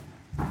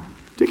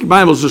Take your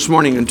Bibles this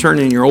morning and turn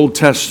in your Old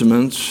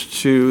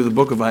Testaments to the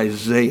book of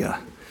Isaiah.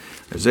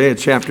 Isaiah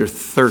chapter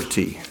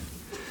 30.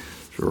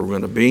 That's where we're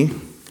going to be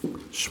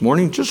this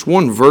morning. Just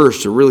one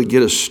verse to really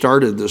get us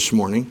started this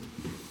morning.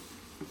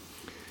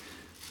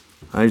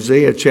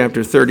 Isaiah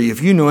chapter 30.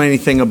 If you know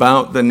anything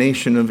about the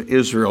nation of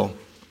Israel,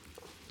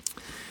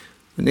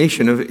 the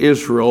nation of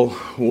Israel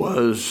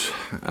was,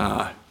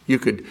 you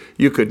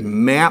could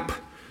map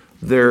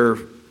their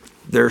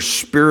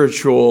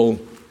spiritual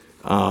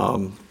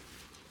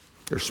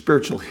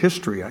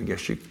history, I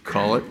guess you could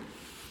call it,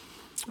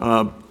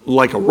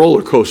 like a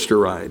roller coaster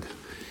ride.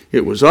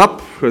 It was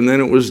up and then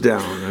it was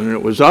down, and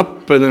it was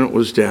up and then it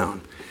was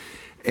down.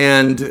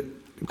 And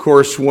of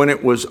course, when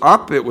it was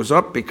up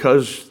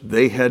because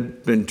they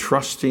had been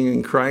trusting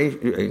in Christ,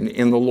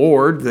 in the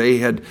Lord. They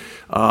had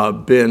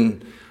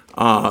been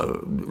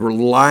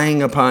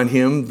relying upon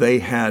Him. They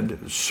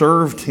had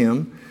served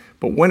Him.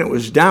 But when it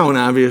was down,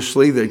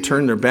 obviously, they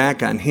turned their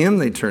back on Him.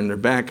 They turned their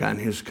back on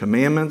His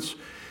commandments.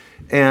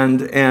 And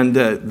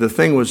the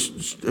thing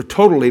was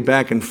totally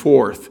back and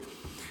forth.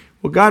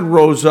 Well, God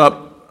rose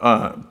up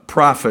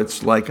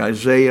prophets like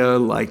Isaiah,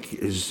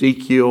 like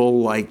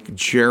Ezekiel, like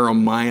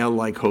Jeremiah,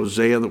 like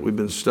Hosea that we've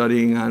been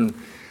studying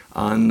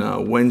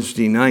on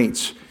Wednesday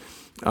nights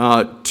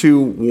to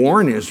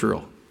warn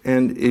Israel.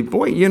 And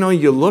boy, you know,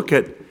 you look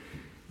at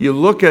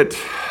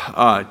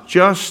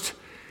just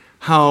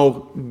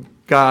how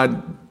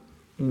God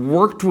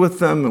worked with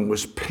them and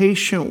was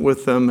patient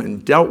with them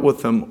and dealt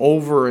with them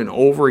over and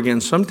over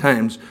again,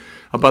 sometimes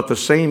about the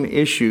same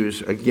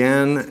issues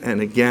again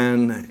and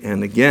again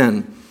and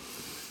again.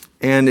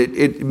 And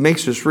it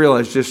makes us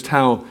realize just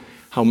how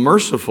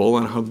merciful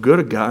and how good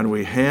a God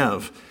we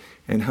have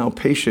and how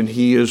patient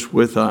He is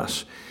with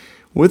us.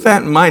 With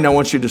that in mind, I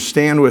want you to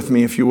stand with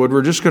me, if you would.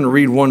 We're just going to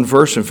read one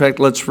verse. In fact,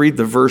 let's read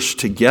the verse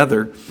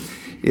together.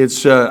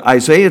 It's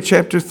Isaiah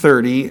chapter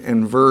 30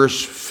 and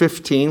verse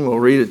 15. We'll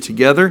read it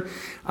together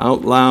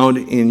out loud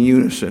in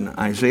unison.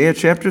 Isaiah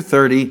chapter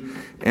 30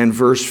 and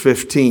verse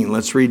 15.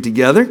 Let's read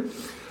together.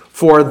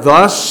 For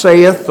thus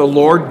saith the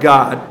Lord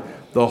God,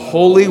 the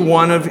Holy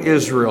One of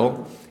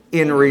Israel,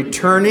 in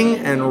returning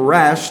and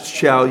rest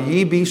shall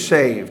ye be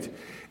saved.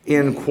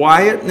 In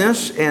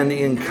quietness and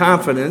in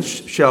confidence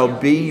shall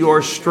be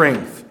your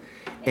strength,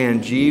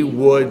 and ye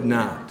would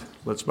not.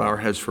 Let's bow our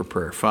heads for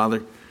prayer.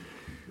 Father,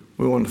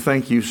 we want to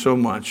thank you so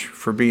much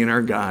for being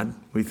our God.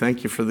 We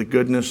thank you for the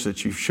goodness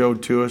that you've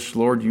showed to us.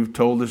 Lord, you've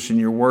told us in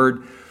your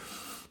word,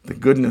 the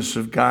goodness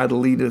of God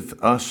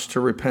leadeth us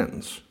to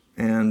repentance.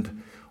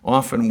 And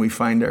often we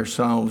find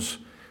ourselves,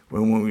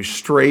 when we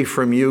stray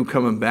from you,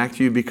 coming back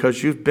to you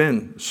because you've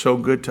been so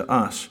good to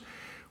us.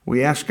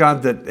 We ask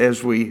God that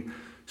as we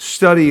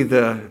study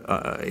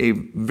a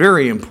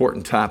very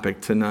important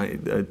topic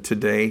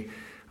today,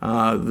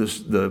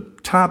 the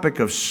topic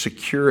of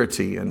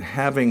security and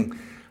having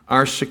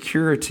our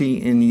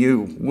security in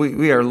you.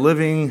 We are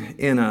living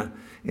in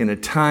a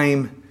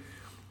time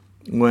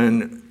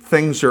when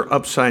things are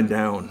upside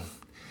down.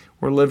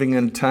 We're living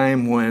in a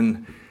time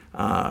when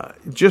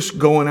just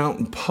going out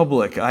in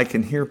public, I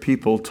can hear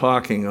people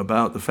talking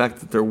about the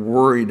fact that they're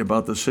worried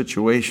about the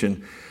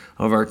situation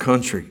of our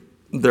country.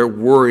 They're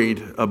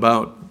worried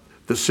about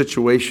the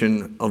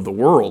situation of the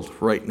world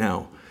right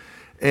now.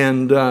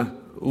 And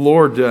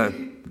Lord,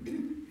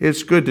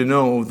 it's good to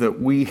know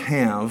that we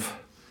have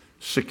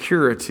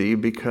security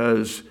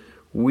because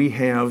we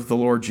have the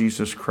Lord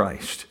Jesus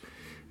Christ.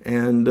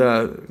 And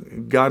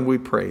God, we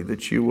pray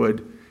that you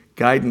would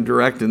guide and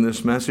direct in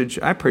this message.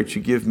 I pray that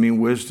you give me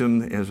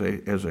wisdom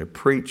as I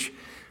preach.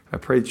 I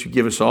pray that you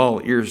give us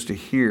all ears to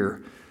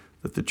hear,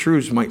 that the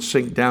truths might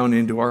sink down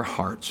into our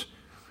hearts.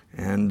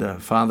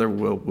 And Father,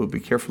 we'll be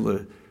careful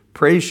to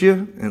praise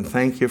you and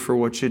thank you for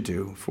what you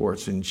do. For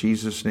it's in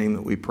Jesus' name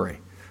that we pray.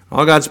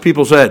 All God's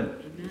people said,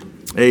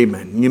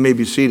 Amen. You may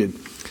be seated.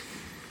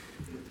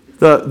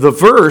 The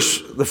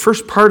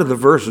first part of the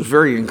verse is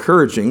very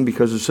encouraging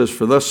because it says,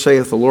 for thus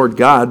saith the Lord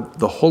God,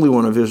 the Holy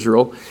One of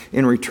Israel,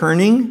 in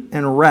returning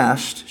and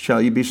rest shall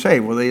you be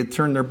saved. Well, they had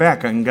turned their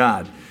back on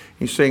God.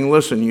 He's saying,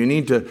 listen, you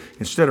need to,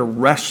 instead of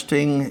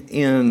resting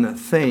in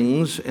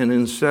things and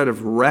instead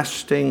of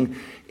resting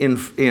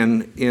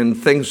in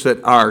things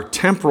that are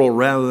temporal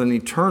rather than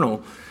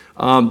eternal,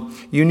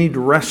 you need to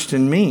rest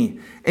in me.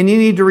 And you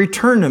need to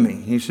return to me.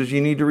 He says you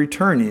need to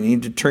return. You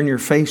need to turn your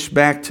face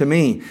back to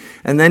me.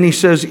 And then he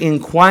says, in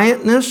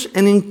quietness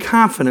and in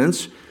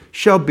confidence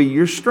shall be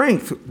your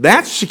strength.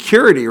 That's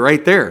security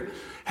right there.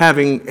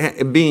 Having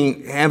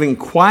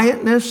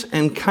quietness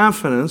and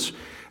confidence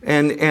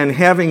and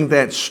having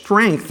that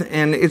strength.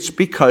 And it's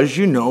because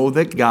you know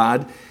that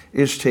God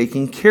is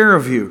taking care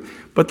of you.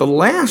 But the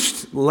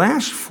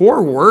last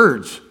four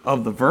words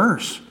of the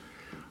verse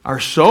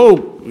are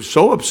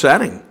so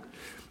upsetting.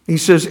 He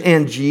says,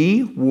 and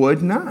ye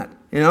would not.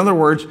 In other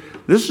words,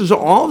 this is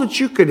all that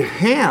you could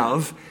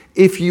have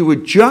if you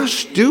would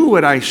just do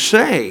what I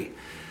say.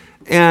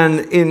 And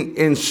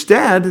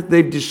instead,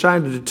 they've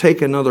decided to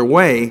take another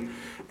way,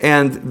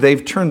 and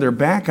they've turned their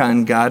back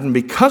on God. And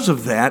because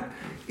of that,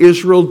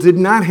 Israel did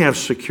not have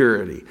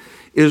security.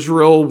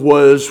 Israel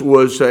was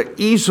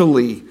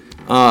easily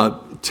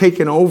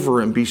taken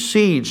over and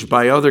besieged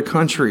by other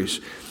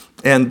countries,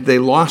 and they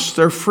lost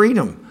their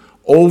freedom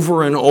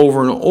over and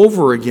over and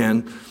over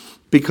again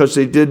because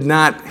they did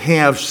not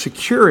have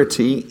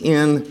security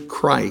in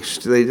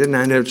Christ. They did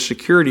not have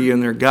security in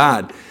their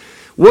God.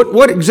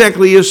 What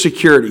exactly is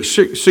security?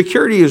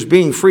 Security is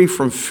being free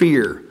from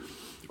fear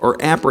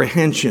or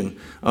apprehension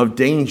of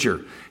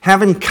danger,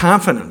 having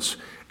confidence,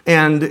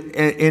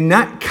 and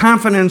not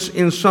confidence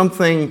in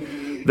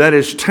something that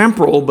is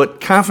temporal, but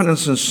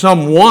confidence in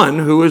someone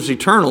who is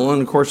eternal,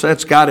 and of course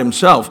that's God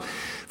himself.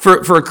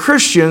 For a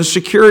Christian,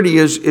 security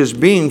is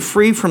being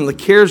free from the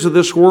cares of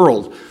this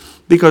world,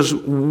 because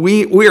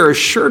we are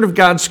assured of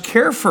God's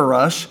care for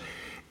us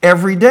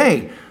every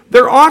day.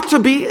 There ought to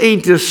be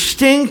a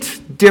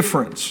distinct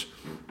difference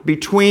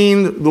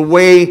between the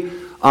way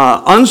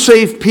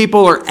unsaved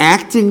people are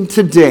acting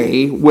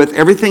today with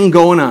everything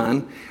going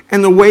on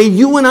and the way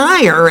you and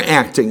I are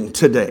acting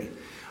today.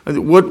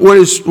 What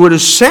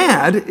is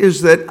sad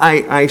is that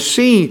I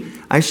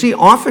see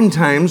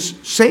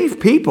oftentimes saved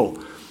people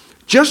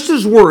just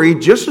as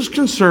worried, just as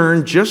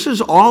concerned, just as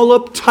all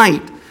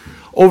uptight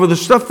over the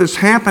stuff that's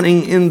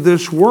happening in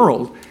this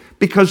world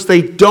because they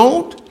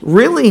don't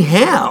really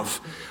have.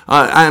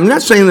 I'm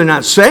not saying they're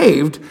not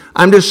saved.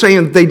 I'm just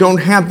saying they don't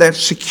have that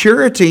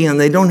security and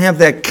they don't have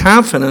that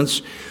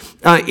confidence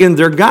in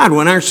their God.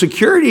 When our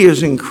security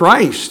is in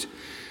Christ,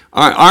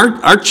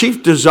 our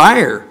chief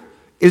desire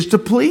is to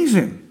please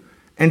Him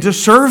and to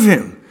serve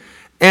Him.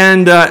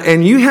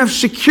 And you have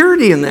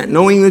security in that,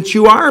 knowing that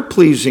you are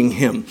pleasing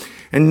Him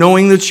and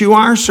knowing that you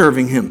are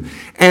serving Him.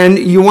 And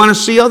you want to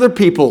see other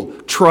people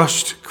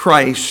trust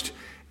Christ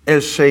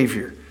as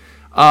Savior.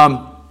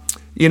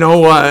 You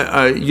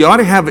ought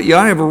to have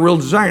a real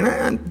desire.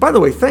 And by the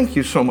way, thank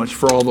you so much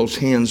for all those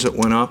hands that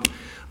went up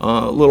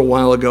a little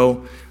while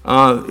ago.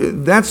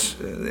 That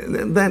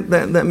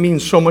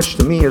means so much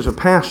to me as a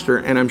pastor,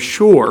 and I'm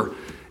sure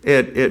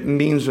it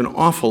means an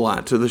awful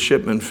lot to the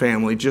Shipman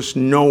family, just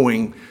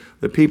knowing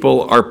that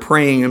people are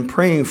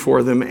praying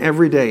for them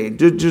every day.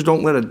 Just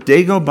don't let a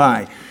day go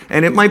by.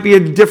 And it might be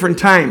at different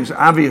times,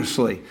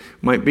 obviously.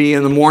 Might be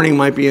in the morning,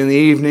 might be in the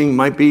evening,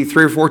 might be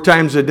 3 or 4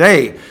 times a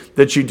day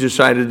that you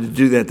decided to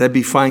do that. That'd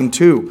be fine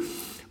too.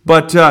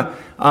 But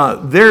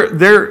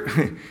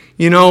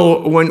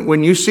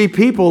when you see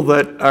people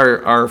that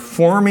are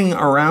forming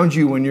around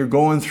you when you're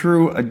going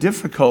through a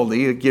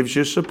difficulty, it gives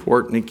you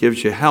support and it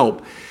gives you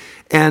help.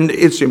 And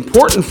it's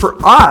important for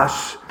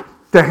us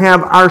to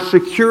have our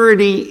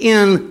security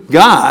in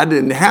God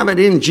and have it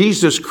in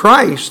Jesus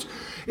Christ.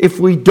 If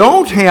we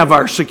don't have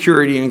our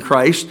security in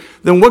Christ,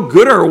 then what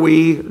good are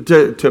we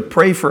to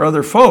pray for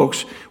other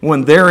folks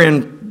when they're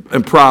in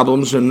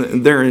problems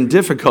and they're in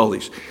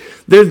difficulties?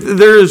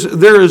 There is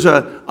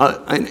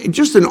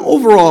just an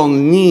overall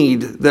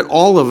need that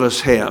all of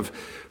us have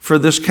for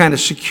this kind of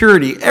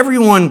security.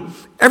 Everyone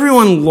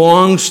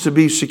longs to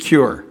be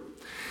secure.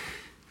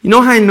 You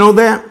know how I know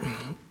that?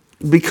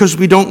 Because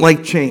we don't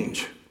like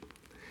change.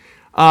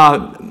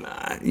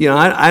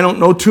 I don't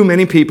know too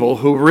many people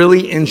who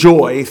really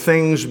enjoy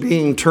things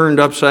being turned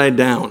upside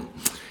down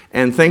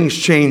and things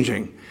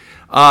changing.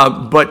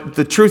 But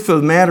the truth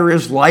of the matter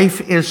is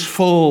life is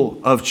full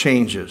of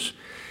changes.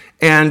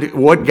 And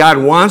what God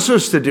wants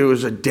us to do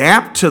is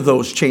adapt to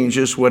those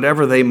changes,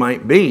 whatever they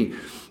might be.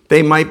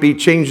 They might be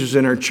changes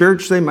in our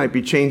church. They might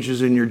be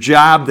changes in your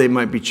job. They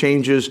might be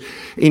changes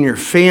in your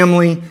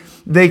family.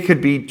 They could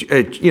be,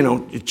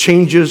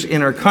 changes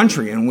in our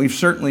country, and we've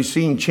certainly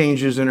seen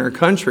changes in our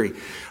country.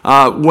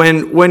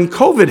 When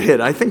COVID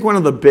hit, I think one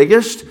of the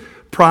biggest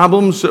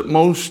problems that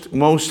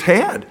most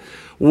had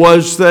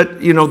was that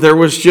there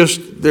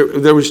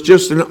was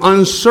just an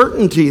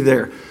uncertainty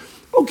there.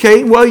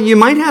 Okay, well, you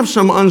might have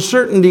some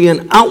uncertainty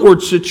in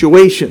outward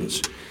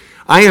situations.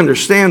 I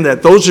understand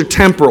that those are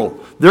temporal.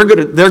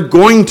 They're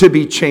going to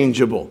be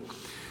changeable.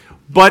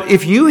 But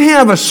if you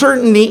have a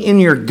certainty in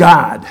your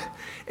God,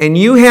 and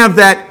you have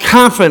that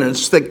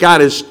confidence that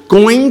God is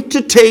going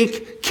to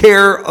take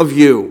care of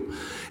you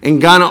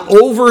and going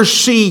to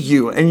oversee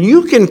you, and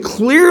you can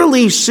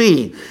clearly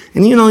see,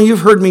 and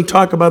you've heard me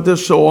talk about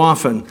this so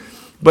often,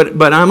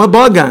 but I'm a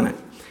bug on it.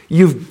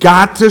 You've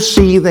got to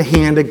see the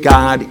hand of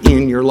God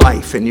in your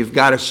life, and you've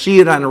got to see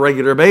it on a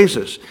regular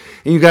basis.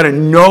 And you've got to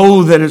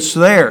know that it's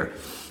there.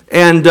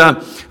 And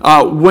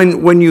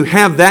when you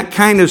have that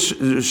kind of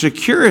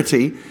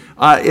security,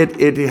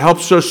 it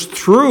helps us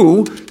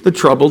through the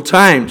troubled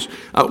times.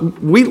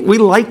 We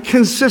like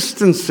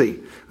consistency.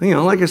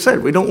 Like I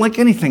said, we don't like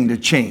anything to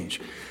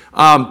change.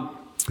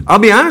 I'll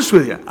be honest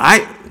with you.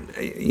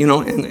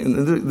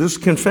 In this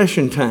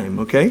confession time,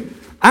 okay?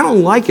 I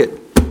don't like it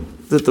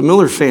that the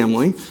Miller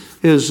family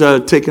is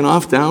taken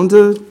off down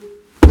to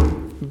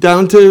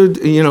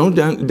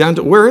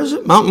where is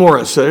it? Mount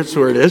Morris. That's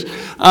where it is.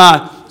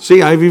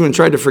 See, I've even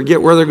tried to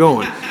forget where they're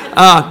going.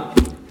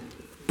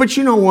 But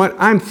you know what?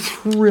 I'm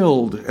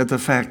thrilled at the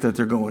fact that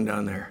they're going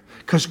down there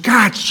because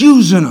God's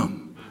using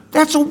them.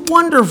 That's a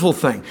wonderful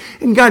thing.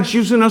 And God's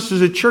using us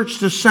as a church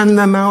to send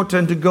them out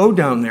and to go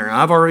down there.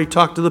 I've already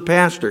talked to the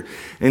pastor,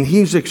 and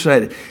he's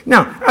excited.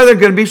 Now, are there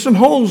going to be some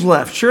holes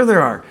left? Sure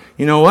there are.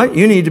 You know what?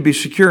 You need to be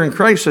secure in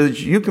Christ so that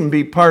you can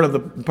be part of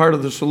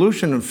the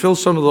solution and fill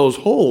some of those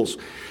holes.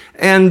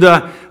 And,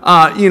 again,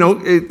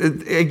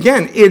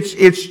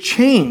 it's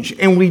change,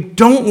 and we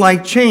don't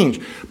like change.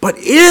 But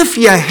if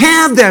you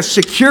have that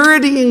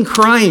security in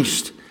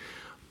Christ,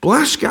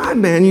 bless God,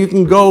 man, you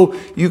can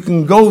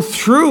go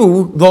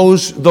through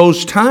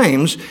those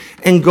times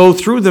and go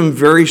through them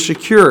very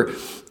secure.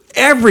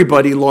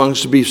 Everybody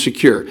longs to be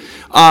secure.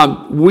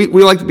 We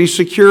like to be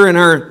secure in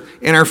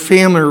our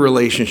family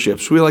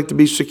relationships. We like to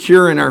be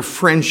secure in our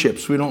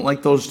friendships. We don't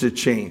like those to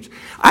change.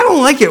 I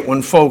don't like it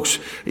when folks,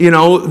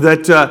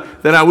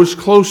 that I was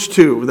close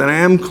to, that I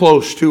am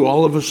close to,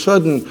 all of a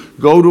sudden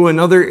go to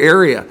another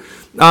area.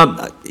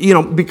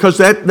 Because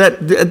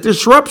that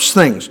disrupts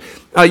things.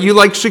 You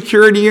like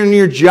security in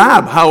your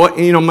job.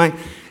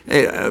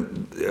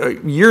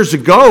 Years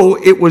ago,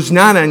 it was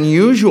not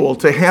unusual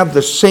to have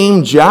the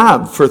same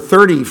job for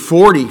 30,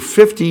 40,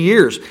 50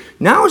 years.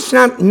 Now it's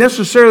not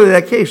necessarily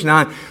that case.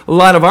 Now, a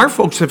lot of our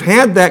folks have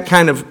had that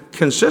kind of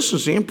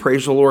consistency, and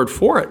praise the Lord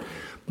for it.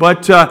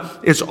 But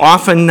it's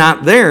often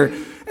not there.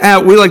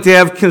 We like to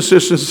have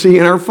consistency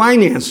in our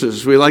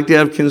finances. We like to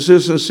have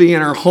consistency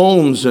in our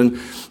homes, and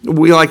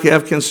we like to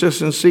have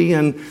consistency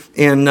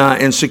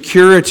in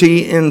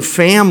security in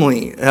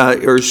family,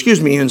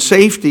 in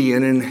safety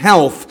and in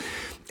health,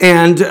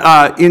 and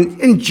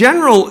in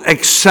general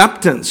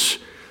acceptance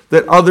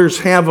that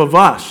others have of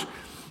us.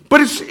 But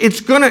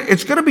it's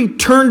gonna be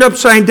turned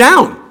upside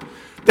down.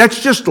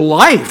 That's just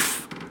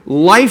life.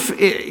 Life,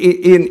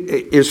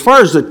 as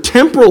far as the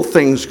temporal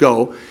things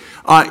go,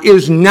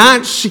 is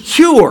not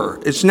secure.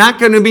 It's not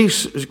going to be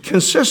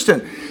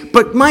consistent.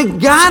 But my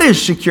God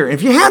is secure.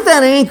 If you have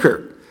that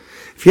anchor,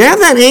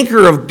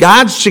 of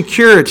God's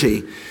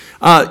security,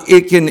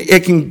 it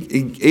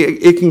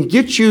can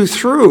get you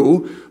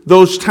through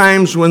those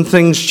times when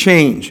things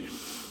change.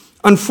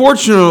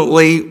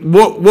 Unfortunately,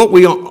 what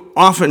we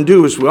often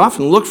do is we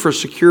often look for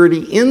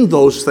security in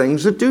those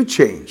things that do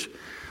change.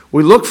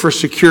 We look for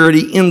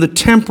security in the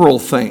temporal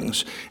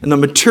things, in the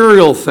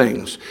material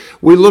things.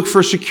 We look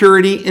for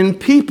security in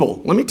people.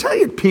 Let me tell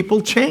you,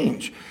 people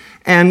change.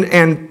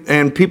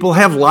 And people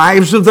have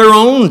lives of their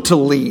own to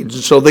lead,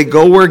 so they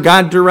go where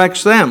God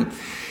directs them.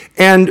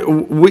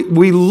 And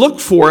we look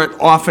for it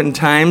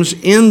oftentimes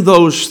in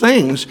those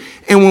things.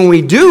 And when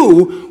we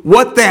do,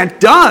 what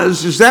that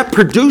does is that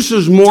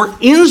produces more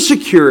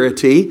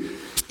insecurity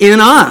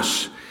in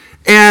us.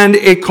 And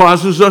it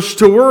causes us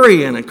to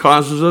worry, and it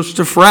causes us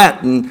to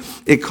fret, and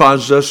it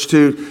causes us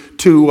to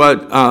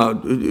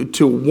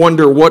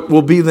wonder what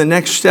will be the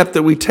next step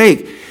that we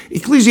take.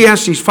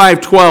 Ecclesiastes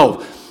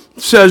 5:12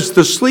 says,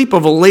 "The sleep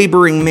of a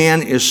laboring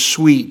man is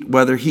sweet,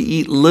 whether he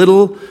eat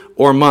little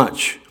or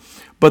much.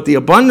 But the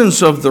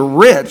abundance of the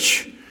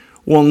rich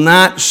will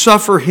not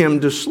suffer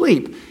him to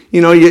sleep." You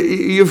know,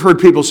 you've heard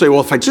people say, well,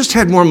 if I just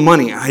had more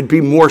money, I'd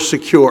be more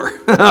secure.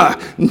 Not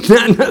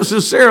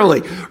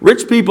necessarily.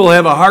 Rich people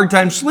have a hard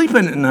time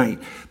sleeping at night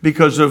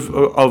because of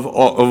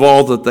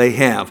all that they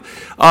have.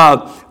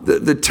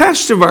 The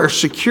test of our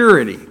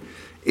security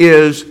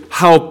is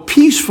how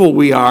peaceful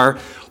we are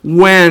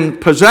when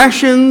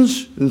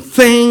possessions and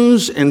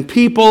things and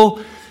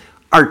people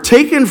are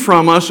taken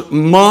from us,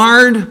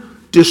 marred,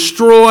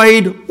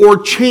 destroyed,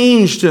 or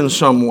changed in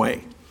some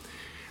way.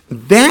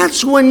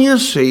 That's when you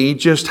see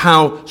just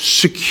how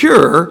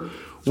secure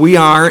we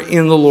are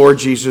in the Lord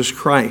Jesus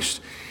Christ.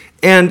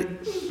 And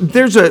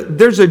there's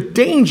a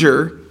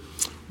danger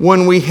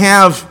when we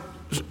have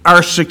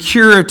our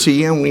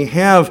security and we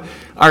have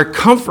our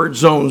comfort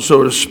zone,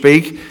 so to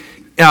speak,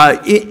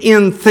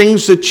 in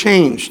things that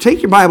change.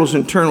 Take your Bibles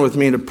and turn with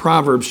me to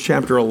Proverbs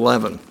chapter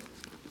 11.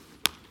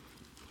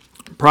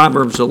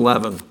 Proverbs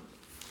 11.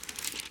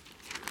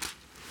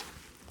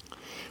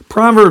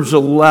 Proverbs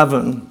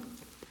 11.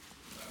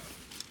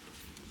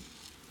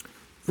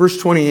 Verse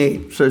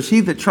 28 says, "He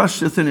that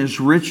trusteth in his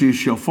riches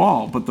shall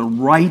fall, but the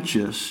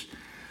righteous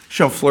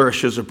shall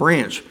flourish as a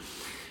branch."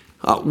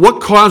 What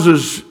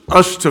causes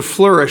us to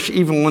flourish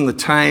even when the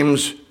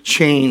times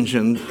change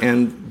and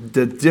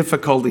the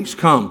difficulties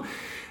come?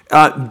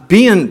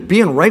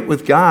 Being right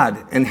with God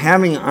and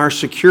having our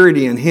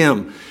security in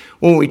Him.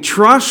 When we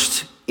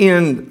trust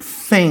in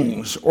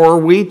things or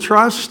we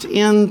trust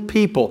in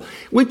people,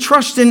 we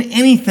trust in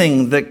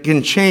anything that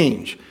can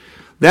change.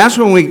 That's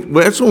when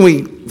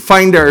we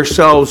find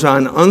ourselves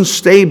on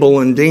unstable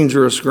and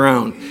dangerous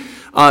ground.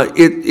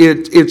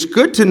 It's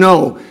good to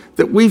know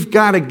that we've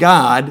got a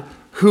God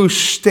who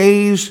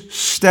stays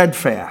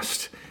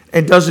steadfast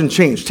and doesn't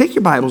change. Take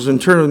your Bibles and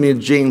turn with me to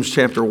James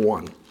chapter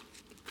 1.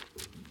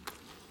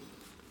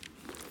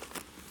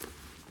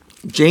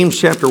 James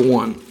chapter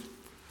 1.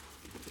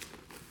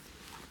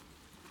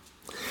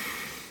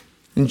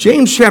 In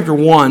James chapter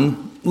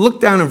 1,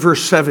 look down at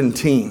verse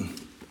 17.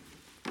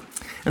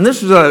 And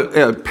this is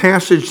a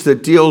passage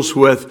that deals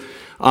with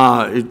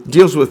It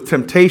deals with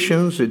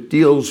temptations. It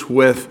deals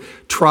with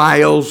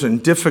trials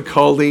and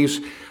difficulties.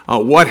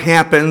 What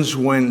happens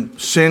when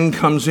sin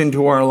comes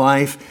into our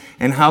life,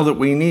 and how that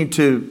we need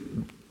to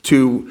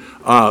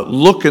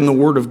look in the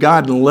Word of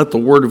God and let the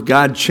Word of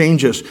God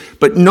change us.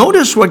 But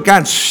notice what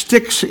God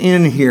sticks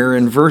in here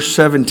in verse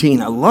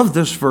 17. I love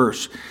this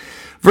verse.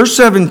 Verse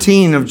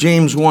 17 of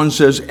James 1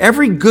 says,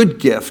 "Every good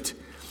gift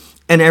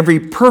and every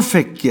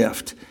perfect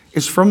gift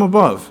is from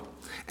above,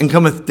 and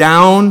cometh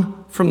down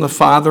from the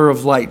Father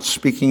of lights,"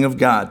 speaking of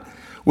God,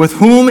 "with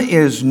whom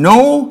is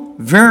no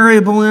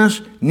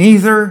variableness,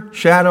 neither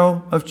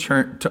shadow of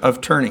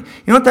turning."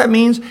 You know what that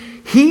means?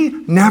 He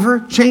never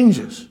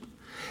changes.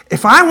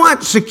 If I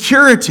want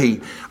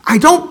security, I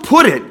don't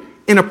put it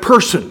in a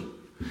person.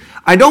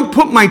 I don't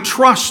put my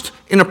trust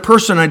in a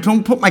person. I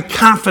don't put my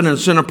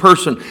confidence in a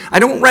person. I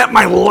don't wrap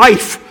my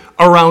life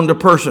around a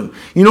person.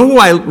 You know who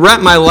I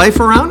wrap my life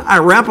around? I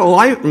wrap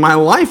my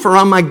life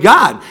around my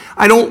God.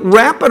 I don't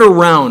wrap it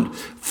around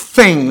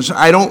things.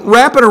 I don't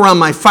wrap it around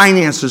my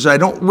finances. I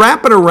don't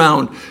wrap it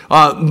around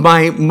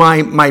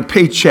my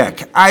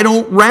paycheck. I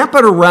don't wrap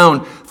it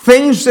around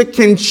things that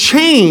can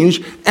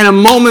change at a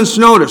moment's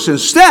notice.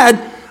 Instead,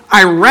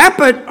 I wrap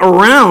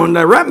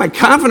my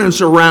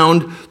confidence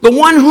around the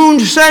one who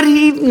said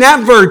he'd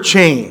never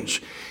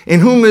change, in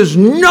whom is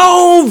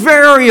no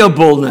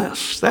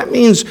variableness. That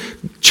means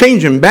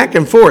changing back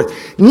and forth.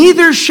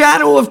 Neither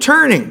shadow of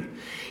turning.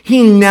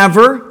 He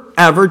never,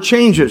 ever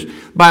changes. The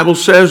Bible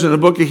says in the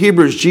book of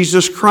Hebrews,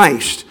 Jesus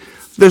Christ,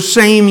 the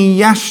same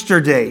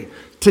yesterday,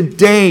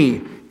 today,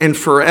 and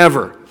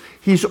forever.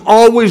 He's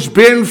always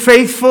been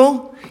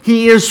faithful.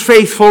 He is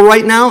faithful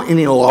right now, and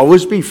he'll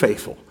always be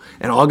faithful.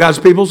 And all God's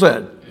people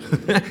said.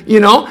 You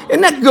know, isn't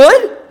that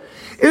good?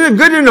 Isn't it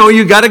good to know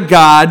you got a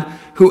God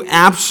who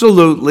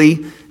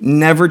absolutely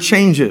never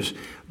changes?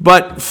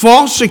 But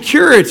false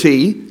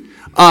security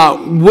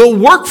will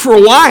work for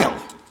a while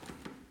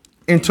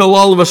until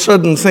all of a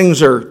sudden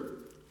things are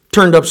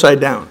turned upside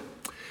down.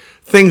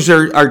 Things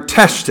are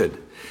tested.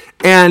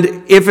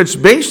 And if it's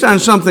based on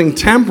something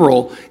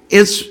temporal,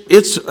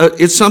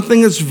 it's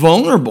something that's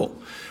vulnerable.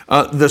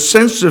 The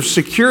sense of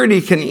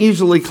security can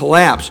easily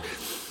collapse.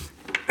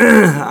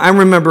 I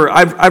remember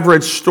I've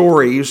read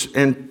stories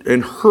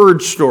and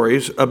heard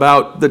stories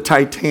about the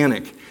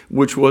Titanic,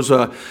 which was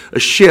a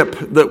ship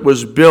that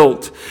was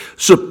built.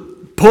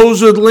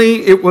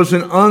 Supposedly, it was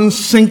an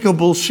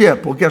unsinkable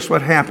ship. Well, guess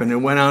what happened? It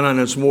went out on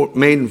its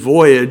maiden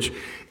voyage,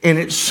 and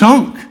it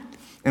sunk,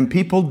 and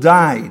people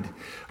died.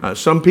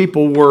 Some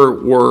people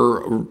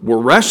were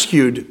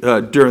rescued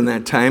during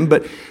that time,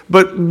 but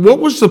what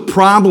was the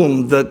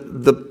problem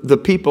that the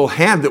people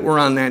had that were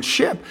on that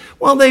ship?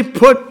 Well,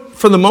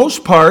 for the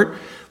most part,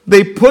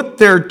 they put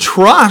their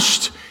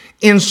trust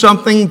in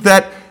something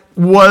that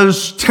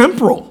was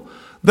temporal,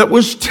 that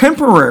was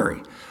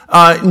temporary,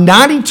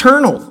 not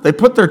eternal. They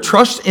put their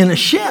trust in a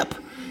ship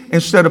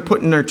instead of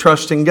putting their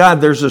trust in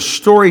God. There's a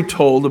story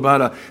told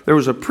about there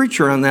was a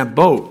preacher on that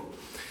boat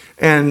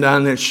and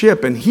on that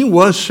ship, and he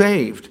was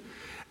saved.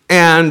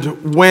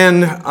 And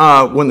when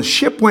the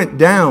ship went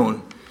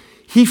down,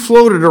 he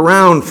floated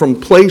around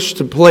from place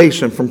to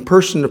place and from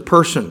person to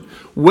person,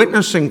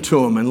 witnessing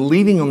to them and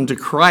leading them to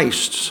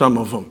Christ, some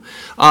of them.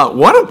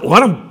 What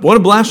a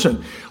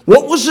blessing.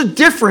 What was the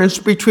difference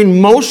between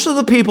most of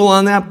the people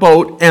on that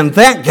boat and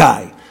that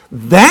guy?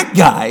 That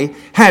guy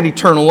had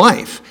eternal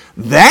life.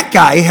 That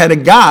guy had a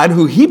God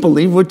who he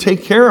believed would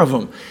take care of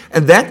him.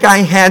 And that guy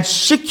had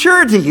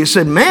security. He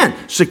said, man,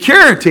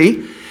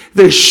 security.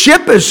 The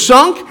ship is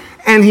sunk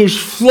and he's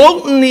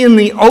floating in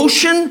the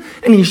ocean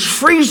and he's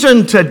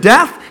freezing to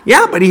death.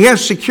 Yeah, but he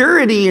has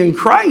security in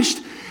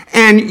Christ.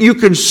 And you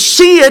can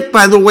see it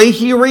by the way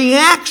he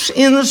reacts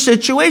in the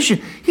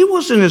situation. He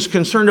wasn't as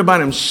concerned about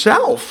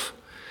himself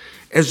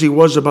as he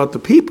was about the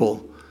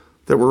people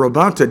that were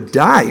about to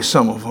die,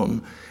 some of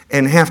them,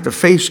 and have to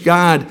face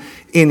God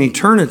in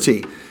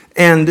eternity.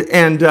 And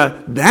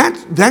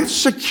that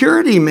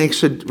security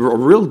makes a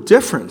real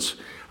difference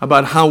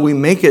about how we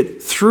make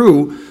it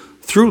through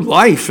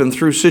life and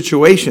through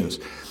situations.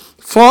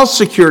 False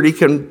security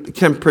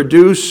can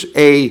produce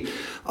a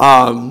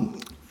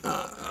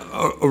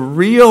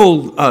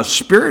real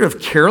spirit of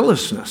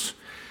carelessness.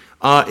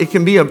 It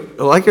can be,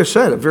 like I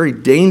said, a very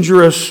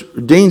dangerous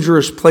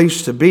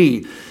place to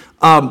be.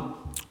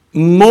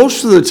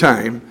 Most of the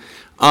time,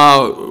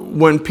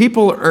 when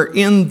people are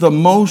in the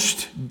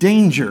most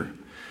danger,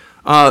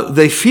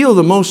 they feel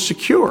the most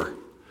secure.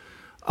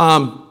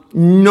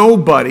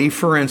 Nobody,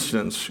 for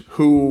instance,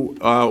 who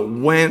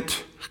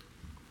went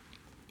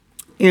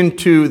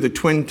into the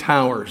Twin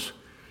Towers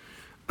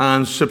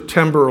on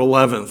September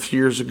 11th,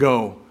 years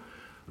ago,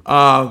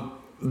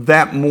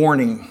 that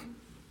morning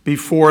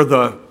before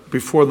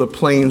the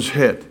planes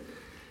hit,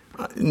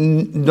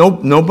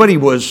 nobody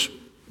was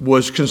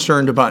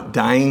concerned about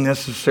dying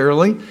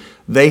necessarily.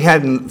 They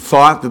hadn't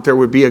thought that there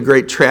would be a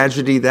great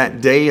tragedy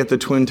that day at the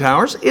Twin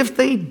Towers. If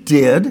they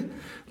did,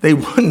 they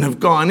wouldn't have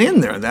gone in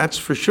there, that's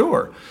for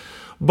sure.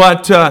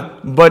 But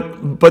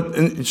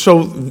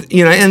so,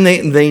 and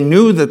they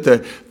knew that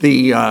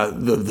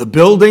the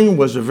building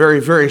was a very,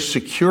 very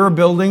secure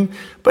building.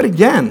 But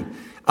again,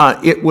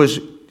 it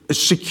was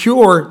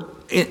secure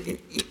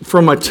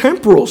from a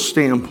temporal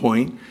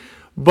standpoint,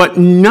 but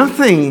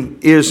nothing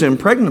is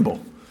impregnable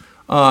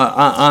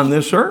on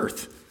this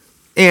earth.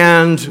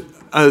 And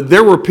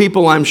there were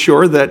people, I'm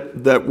sure,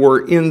 that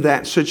were in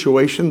that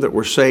situation that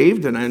were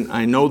saved, and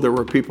I know there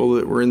were people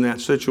that were in that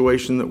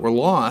situation that were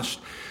lost.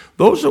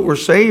 Those that were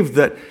saved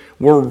that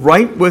were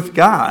right with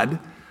God,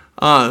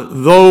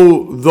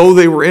 though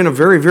they were in a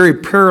very, very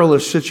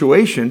perilous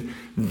situation,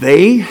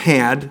 they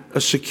had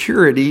a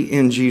security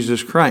in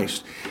Jesus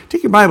Christ.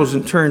 Take your Bibles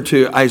and turn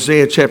to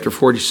Isaiah chapter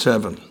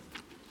 47.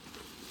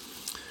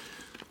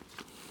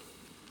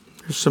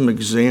 There's some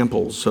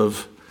examples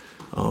of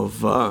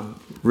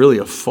really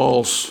a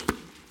false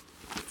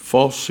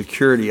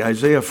security.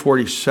 Isaiah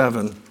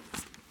 47.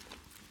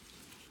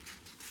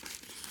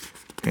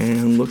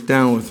 And look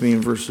down with me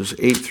in verses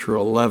 8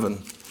 through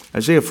 11.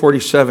 Isaiah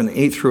 47,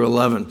 8 through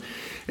 11.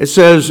 It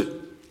says,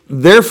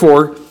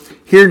 "Therefore,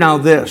 hear now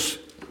this,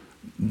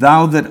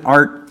 thou that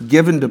art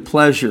given to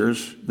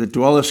pleasures, that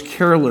dwellest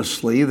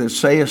carelessly, that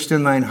sayest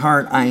in thine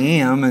heart, I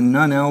am, and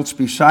none else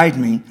beside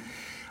me.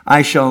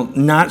 I shall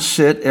not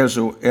sit as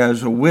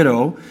a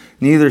widow,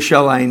 neither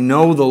shall I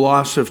know the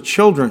loss of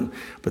children.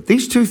 But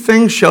these two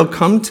things shall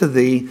come to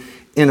thee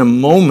in a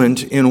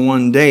moment, in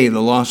one day,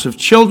 the loss of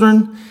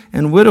children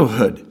and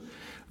widowhood.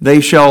 They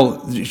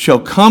shall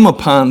come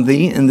upon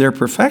thee in their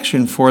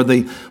perfection, for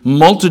the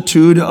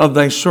multitude of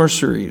thy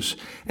sorceries,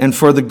 and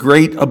for the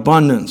great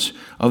abundance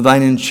of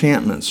thine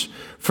enchantments.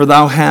 For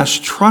thou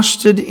hast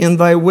trusted in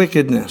thy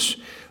wickedness.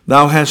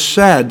 Thou hast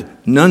said,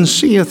 none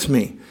seeth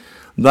me.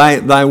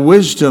 Thy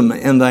wisdom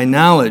and thy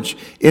knowledge,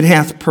 it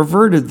hath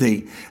perverted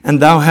thee. And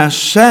thou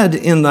hast said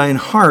in thine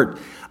heart,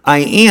 I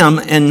am,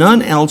 and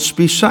none else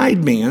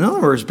beside me. In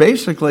other words,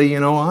 basically,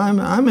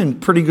 I'm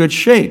in pretty good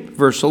shape.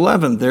 Verse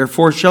 11,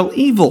 therefore shall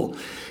evil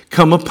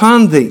come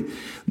upon thee.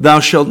 Thou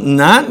shalt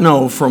not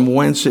know from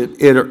whence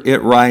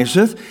it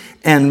riseth,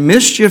 and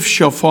mischief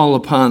shall fall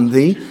upon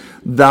thee.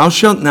 Thou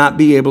shalt not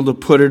be able to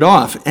put it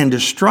off, and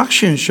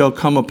destruction shall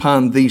come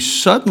upon thee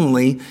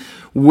suddenly,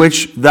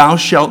 which thou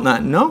shalt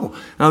not know.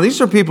 Now, these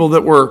are people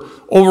that were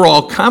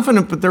overall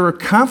confident, but their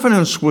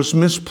confidence was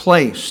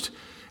misplaced.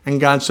 And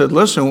God said,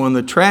 listen, when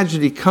the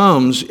tragedy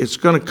comes, it's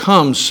going to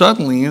come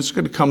suddenly, and it's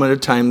going to come at a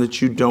time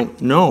that you don't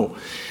know.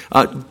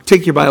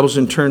 Take your Bibles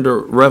and turn to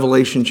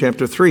Revelation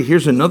chapter 3.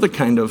 Here's another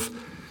kind of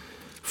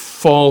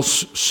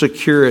false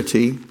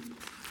security.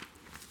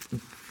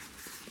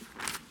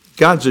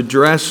 God's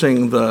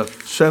addressing the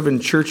 7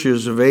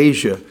 churches of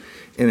Asia.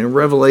 And in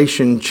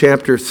Revelation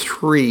chapter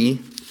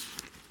 3,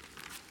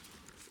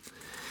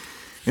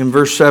 in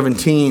verse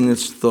 17,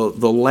 it's the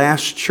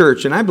last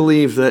church. And I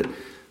believe that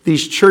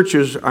these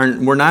churches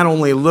were not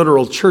only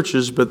literal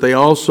churches, but they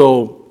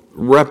also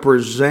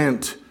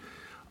represent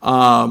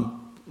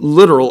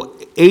literal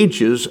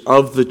ages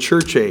of the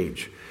church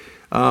age.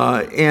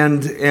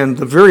 And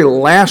the very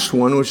last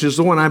one, which is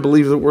the one I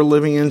believe that we're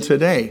living in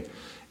today,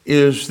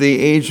 is the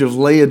age of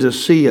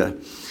Laodicea.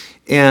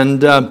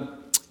 And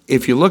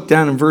if you look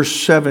down in verse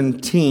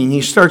 17, he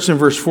starts in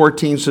verse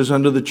 14, says,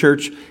 unto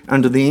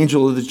the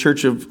angel of the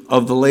church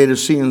of the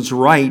Laodiceans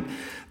write,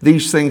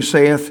 these things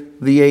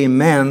saith the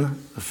Amen,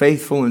 a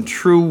faithful and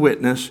true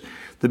witness,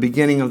 the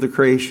beginning of the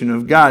creation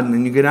of God. And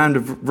then you get on to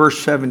verse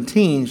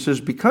 17, it says,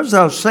 because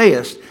thou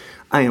sayest,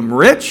 I am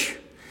rich,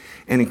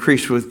 and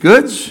increase with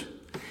goods,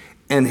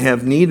 and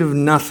have need of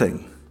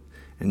nothing,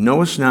 and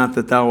knowest not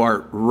that thou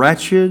art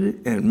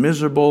wretched, and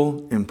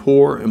miserable, and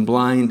poor, and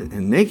blind,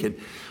 and naked.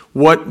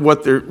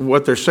 What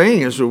they're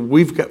saying is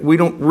we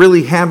don't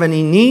really have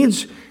any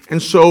needs,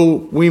 and so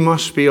we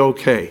must be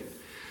okay.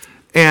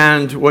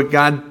 And what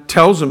God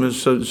tells them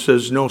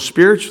says, no,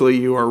 spiritually,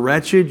 you are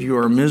wretched, you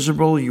are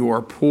miserable, you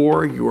are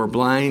poor, you are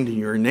blind, and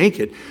you are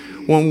naked.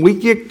 When we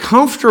get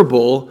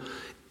comfortable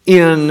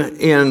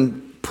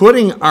in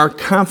putting our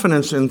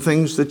confidence in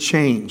things that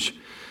change,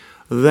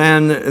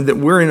 then that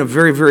we're in a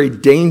very, very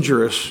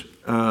dangerous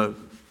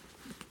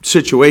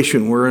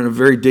situation. We're in a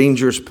very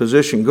dangerous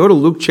position. Go to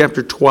Luke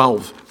chapter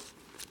 12.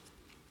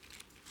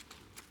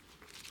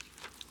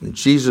 And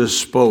Jesus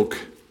spoke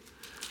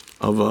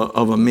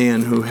of a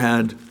man who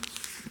had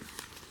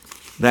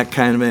that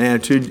kind of an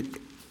attitude.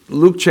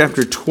 Luke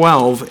chapter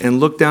 12, and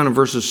look down in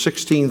verses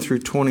 16 through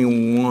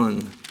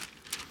 21.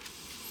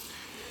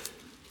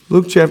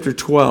 Luke chapter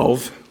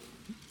 12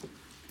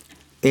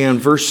 and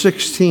verse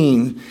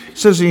 16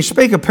 says, and he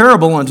spake a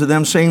parable unto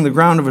them, saying, the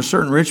ground of a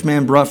certain rich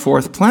man brought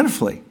forth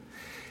plentifully.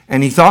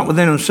 And he thought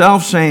within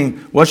himself, saying,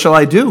 what shall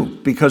I do?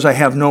 Because I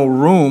have no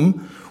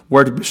room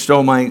where to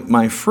bestow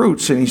my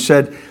fruits. And he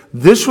said,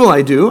 this will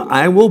I do.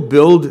 I will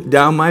build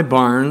down my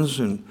barns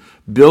and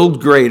build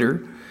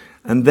greater,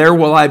 and there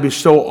will I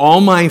bestow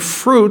all my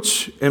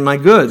fruits and my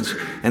goods.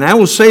 And I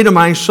will say to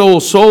my soul,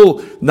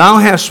 soul, thou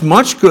hast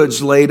much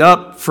goods laid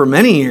up for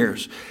many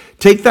years.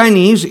 Take thine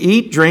ease,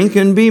 eat, drink,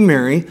 and be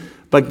merry.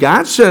 But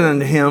God said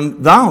unto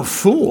him, thou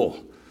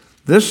fool,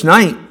 This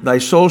night thy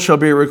soul shall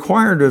be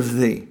required of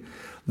thee.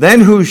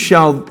 Then whose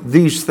shall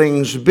these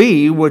things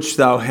be which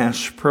thou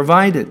hast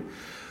provided?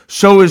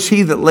 So is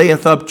he that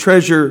layeth up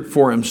treasure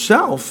for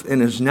himself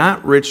and is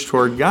not rich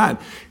toward God.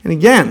 And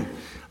again,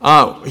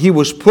 he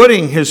was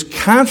putting his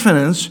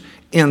confidence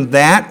in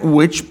that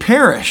which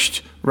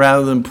perished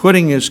rather than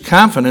putting his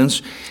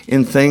confidence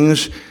in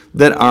things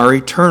that are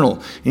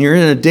eternal. And you're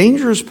in a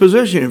dangerous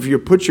position if you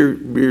put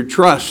your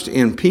trust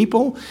in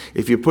people,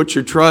 if you put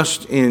your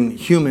trust in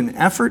human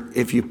effort,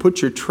 if you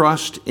put your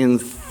trust in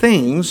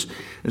things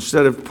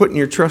instead of putting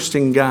your trust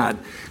in God.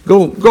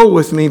 Go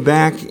with me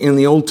back in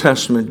the Old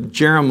Testament,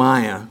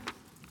 Jeremiah.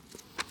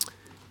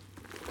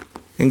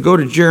 And go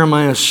to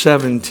Jeremiah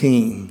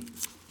 17.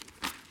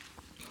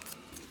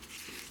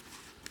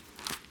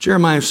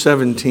 Jeremiah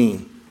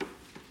 17.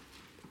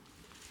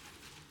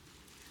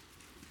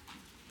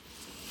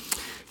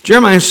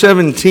 Jeremiah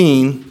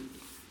 17,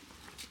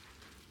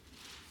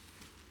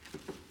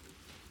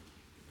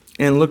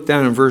 and look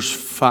down in verse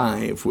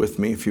 5 with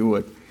me, if you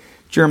would.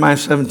 Jeremiah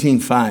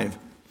 17:5.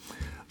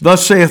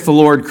 Thus saith the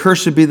Lord,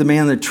 cursed be the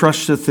man that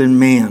trusteth in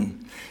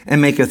man,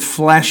 and maketh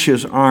flesh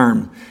his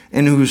arm,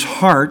 and whose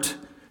heart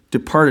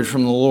departed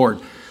from the Lord.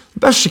 The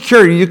best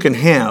security you can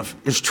have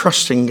is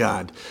trusting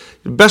God.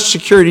 The best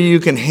security you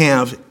can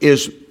have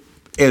is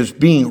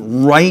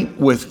being right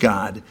with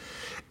God.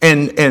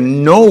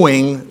 And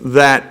knowing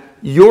that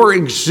your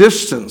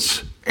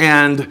existence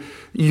and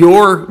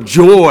your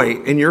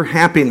joy and your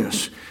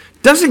happiness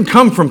doesn't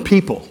come from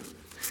people.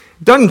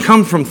 It doesn't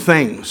come from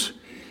things.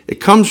 It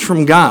comes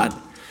from God.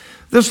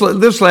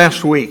 This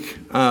last week,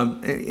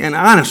 and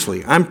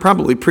honestly, I'm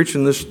probably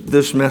preaching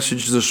this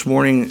message this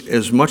morning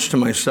as much to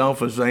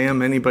myself as I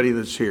am anybody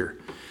that's here.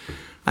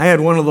 I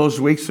had one of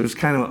those weeks that was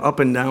kind of an up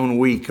and down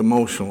week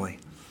emotionally.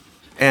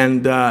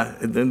 And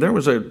there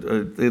was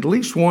at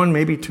least one,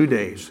 maybe 2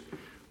 days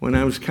when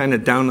I was kind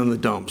of down in the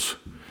dumps.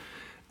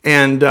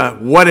 And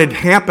what had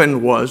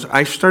happened was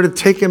I started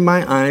taking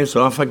my eyes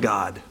off of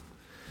God.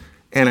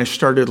 And I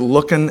started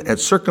looking at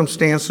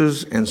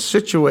circumstances and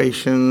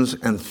situations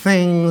and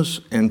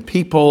things and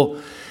people.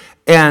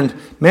 And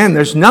man,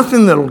 there's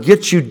nothing that'll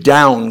get you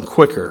down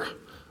quicker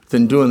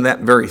than doing that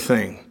very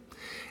thing.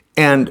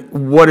 And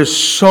what is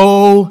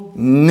so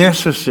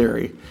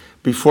necessary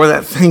before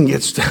that thing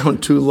gets down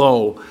too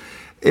low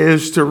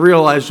is to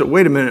realize that,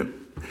 wait a minute,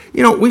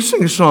 you know, we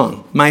sing a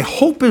song, my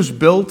hope is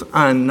built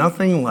on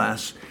nothing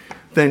less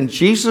than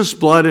Jesus'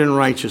 blood and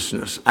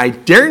righteousness. I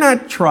dare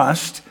not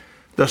trust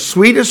the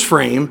sweetest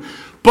frame,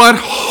 but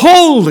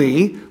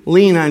wholly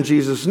lean on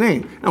Jesus'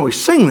 name. Now we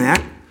sing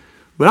that,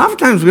 but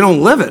oftentimes we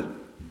don't live it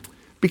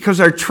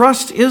because our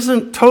trust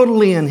isn't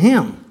totally in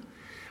Him.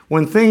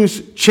 When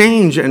things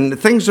change and the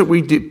things that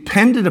we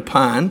depended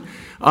upon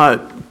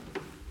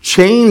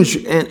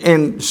change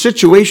and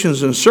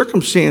situations and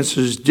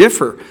circumstances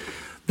differ,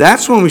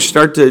 that's when we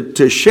start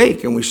to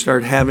shake and we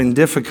start having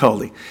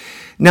difficulty.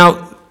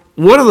 Now,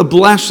 what are the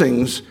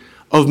blessings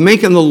of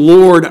making the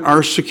Lord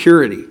our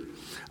security?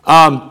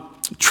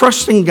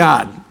 Trusting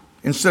God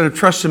instead of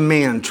trusting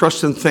man,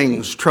 trusting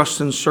things,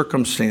 trusting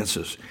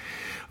circumstances.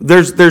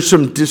 There's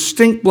some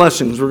distinct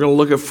blessings. We're going to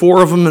look at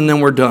 4 of them and then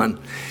we're done.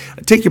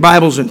 Take your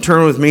Bibles and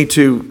turn with me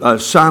to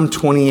Psalm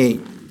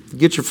 28.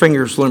 Get your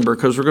fingers limber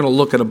because we're going to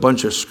look at a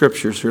bunch of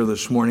scriptures here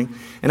this morning.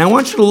 And I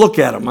want you to look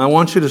at them. I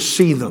want you to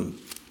see them.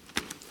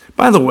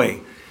 By the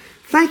way,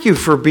 thank you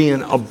for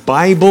being a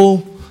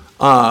Bible,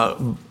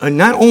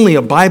 not only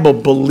a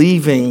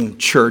Bible-believing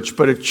church,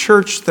 but a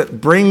church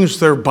that brings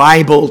their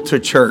Bible to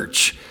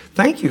church.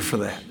 Thank you for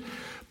that.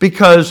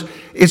 Because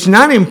it's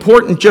not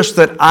important just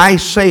that I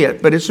say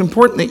it, but it's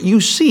important that you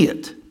see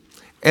it.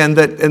 And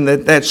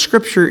that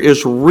scripture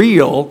is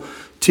real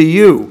to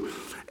you.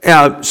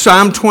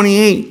 Psalm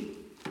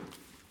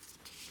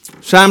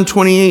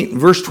 28,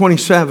 verse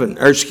 27.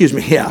 Or excuse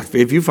me, yeah.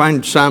 If you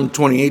find Psalm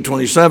 28,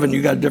 27,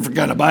 you got a different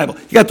kind of Bible.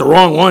 You got the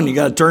wrong one. You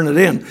got to turn it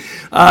in.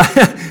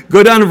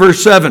 Go down to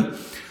verse 7.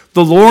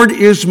 The Lord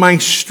is my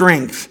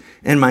strength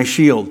and my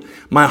shield.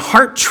 My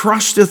heart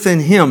trusteth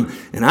in Him,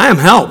 and I am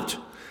helped.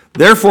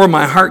 Therefore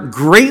my heart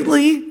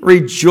greatly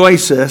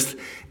rejoiceth,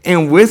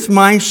 and with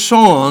my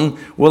song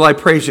will I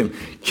praise Him.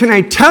 Can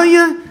I tell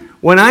you,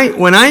 when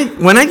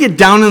I get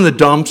down in the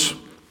dumps,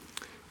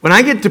 when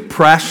I get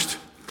depressed,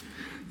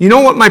 you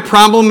know what my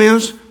problem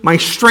is? My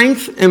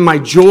strength and my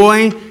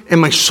joy and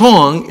my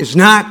song is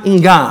not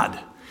in God.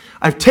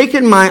 I've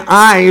taken my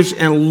eyes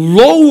and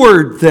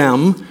lowered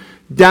them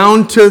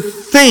down to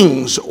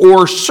things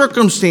or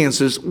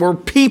circumstances or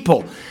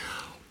people.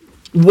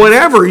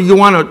 Whatever you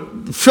want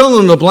to fill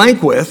in the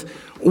blank with,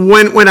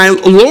 when I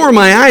lower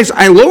my eyes,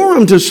 I lower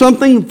them to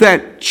something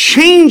that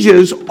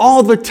changes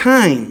all the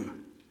time.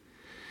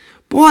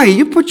 Boy,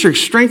 you put your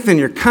strength and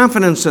your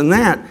confidence in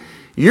that,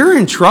 you're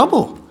in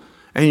trouble.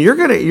 And you're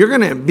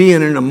gonna be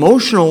in an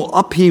emotional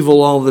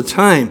upheaval all the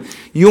time.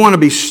 You want to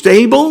be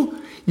stable.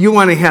 You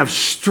want to have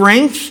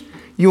strength.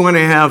 You want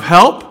to have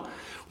help.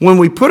 When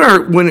we put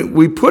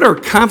our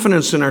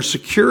confidence and our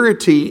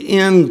security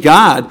in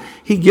God,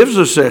 He gives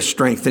us that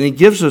strength and He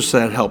gives us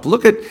that help.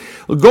 Look at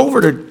We'll go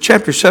over to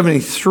chapter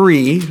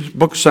 73,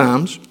 book of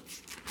Psalms.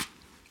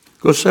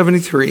 Go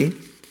 73.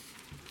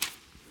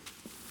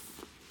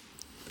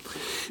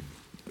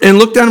 And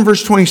look down in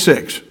verse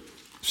 26.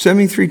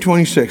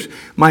 73:26.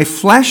 My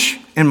flesh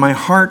and my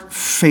heart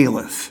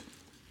faileth.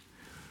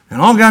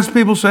 And all God's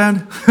people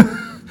said?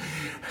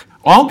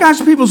 All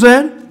God's people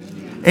said?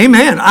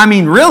 Amen. I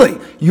mean, really,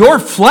 your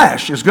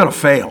flesh is going to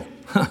fail.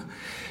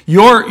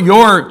 Your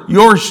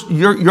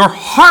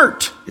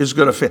heart is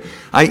going to fail.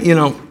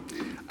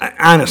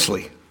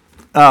 Honestly,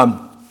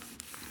 I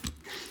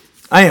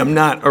am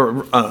not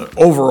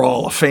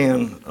overall a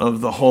fan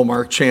of the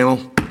Hallmark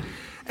Channel.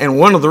 And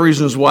one of the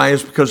reasons why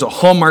is because the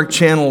Hallmark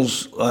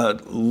Channel's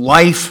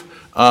life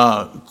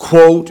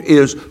quote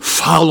is,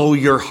 follow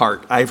your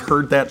heart. I've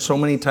heard that so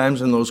many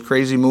times in those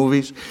crazy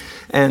movies.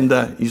 And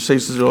you say,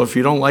 well, if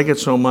you don't like it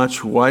so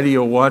much, why do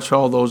you watch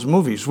all those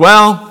movies?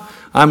 Well,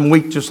 I'm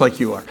weak just like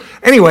you are.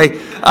 Anyway,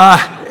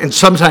 and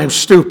sometimes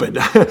stupid.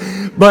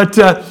 But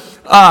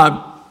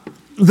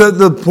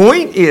the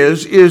point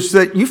is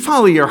that you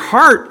follow your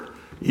heart,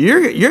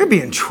 you're going to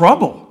be in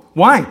trouble.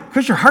 Why?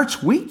 Because your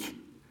heart's weak.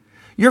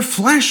 Your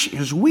flesh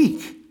is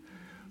weak.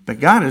 But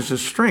God is the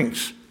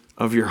strength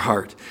of your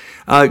heart.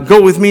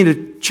 Go with me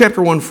to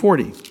chapter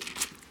 140.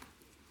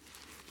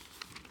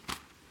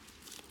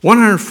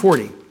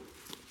 140.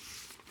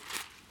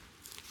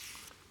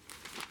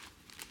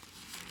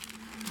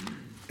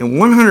 In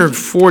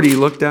 140,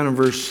 look down in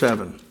verse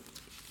 7.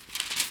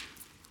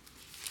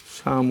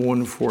 Psalm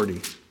 140.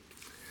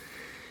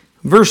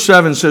 Verse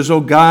 7 says,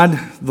 O God,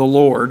 the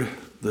Lord,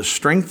 the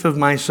strength of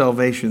my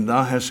salvation,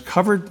 thou hast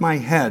covered my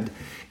head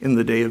in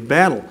the day of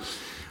battle.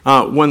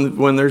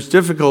 When there's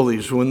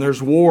difficulties, when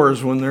there's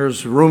wars, when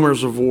there's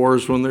rumors of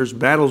wars, when there's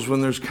battles,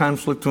 when there's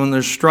conflict, when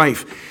there's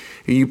strife,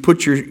 you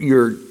put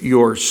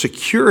your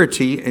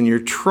security and your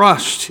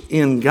trust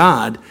in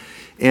God,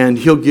 and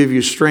He'll give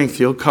you strength.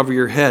 He'll cover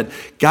your head.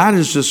 God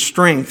is the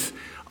strength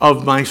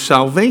of my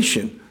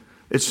salvation.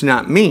 It's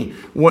not me.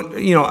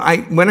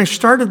 When I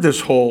started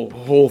this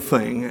whole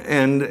thing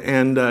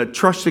and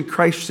trusted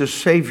Christ as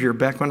Savior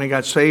back when I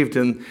got saved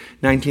in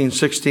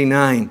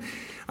 1969,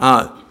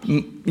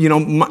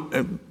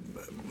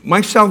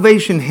 my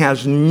salvation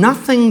has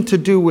nothing to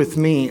do with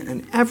me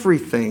and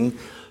everything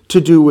to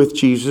do with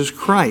Jesus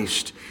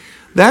Christ.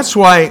 That's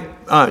why,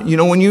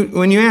 when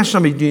you ask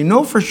somebody, do you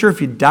know for sure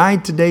if you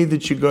died today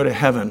that you go to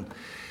heaven?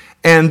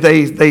 And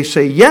they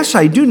say, yes,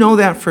 I do know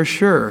that for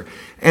sure.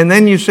 And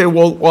then you say,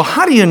 well,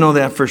 how do you know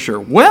that for sure?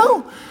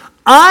 Well,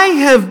 I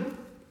have,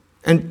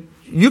 and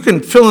you can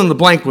fill in the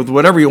blank with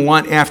whatever you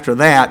want after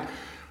that.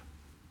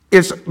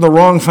 It's the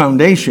wrong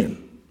foundation.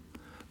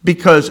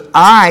 Because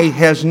I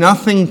has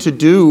nothing to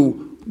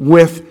do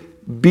with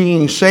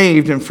being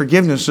saved and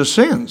forgiveness of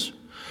sins.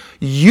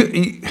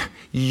 You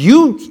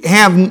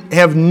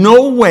have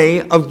no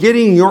way of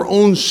getting your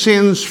own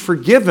sins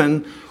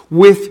forgiven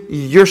with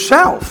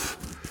yourself.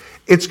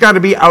 It's got to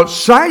be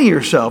outside of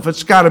yourself.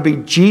 It's got to be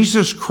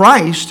Jesus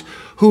Christ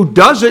who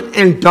does it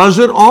and does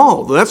it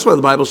all. That's why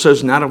the Bible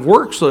says, not of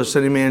works, lest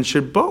any man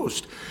should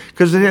boast.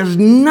 Because it has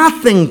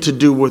nothing to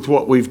do with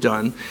what we've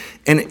done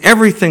and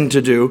everything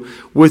to do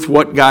with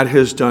what God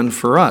has done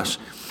for us.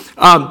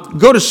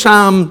 Go to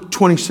Psalm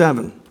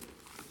 27.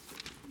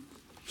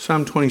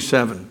 Psalm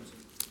 27.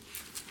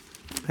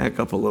 Back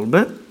up a little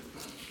bit.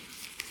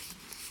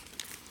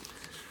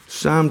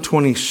 Psalm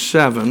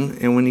 27,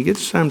 and when you get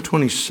to Psalm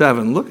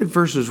 27, look at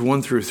verses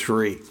 1 through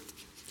 3.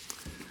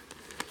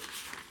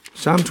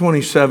 Psalm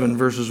 27,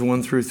 verses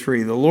 1 through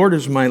 3. The Lord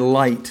is my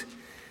light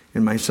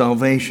and my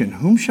salvation.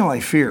 Whom shall I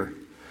fear?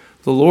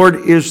 The Lord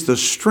is the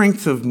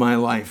strength of my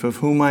life. Of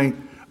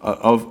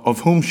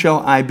whom shall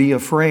I be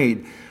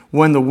afraid?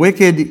 When the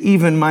wicked,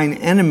 even mine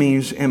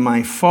enemies and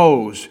my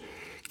foes,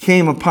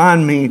 came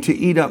upon me to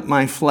eat up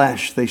my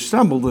flesh, they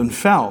stumbled and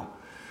fell.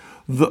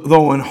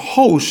 Though an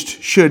host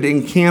should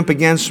encamp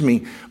against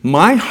me,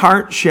 my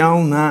heart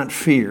shall not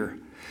fear.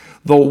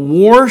 Though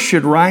war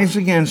should rise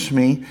against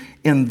me,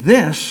 in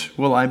this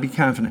will I be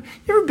confident.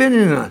 You ever been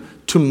in a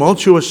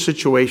tumultuous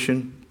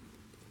situation?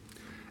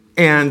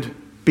 And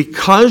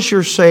because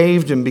you're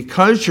saved and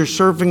because you're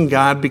serving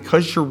God,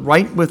 because you're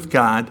right with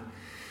God,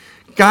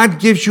 God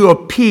gives you a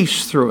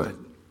peace through it.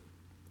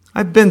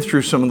 I've been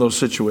through some of those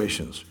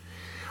situations.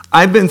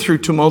 I've been through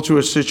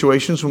tumultuous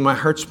situations when my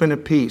heart's been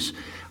at peace.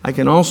 I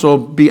can also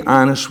be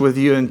honest with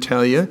you and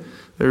tell you,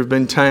 there have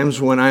been times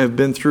when I have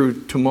been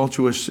through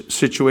tumultuous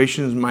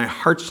situations and my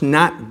heart's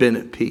not been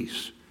at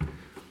peace.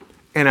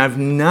 And I've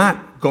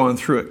not gone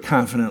through it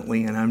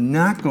confidently, and I've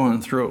not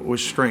gone through it with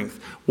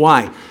strength.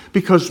 Why?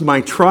 Because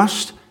my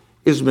trust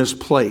is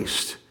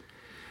misplaced.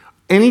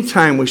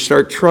 Anytime we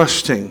start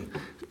trusting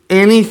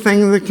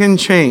anything that can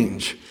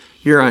change,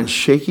 you're on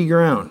shaky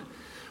ground.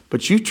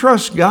 But you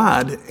trust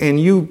God and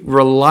you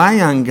rely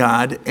on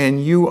God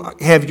and you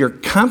have your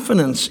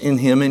confidence in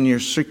Him and your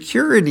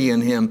security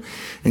in Him,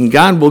 and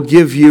God will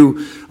give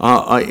you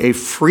a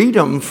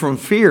freedom from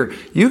fear.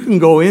 You can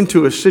go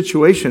into a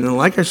situation, and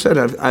like I said,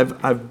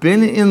 I've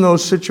been in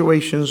those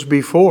situations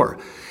before,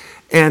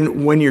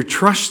 And when you're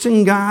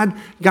trusting God,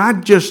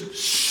 God just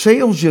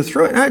sails you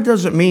through it. That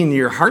doesn't mean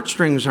your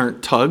heartstrings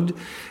aren't tugged.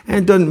 And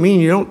it doesn't mean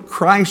you don't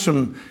cry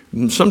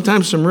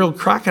sometimes some real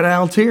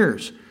crocodile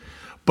tears.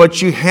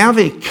 But you have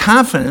a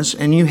confidence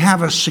and you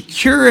have a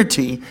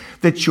security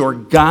that your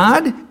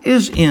God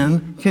is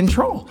in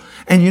control.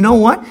 And you know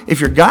what? If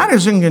your God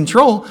is in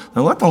control,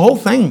 then let the whole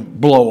thing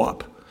blow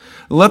up.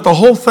 Let the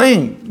whole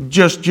thing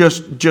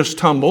just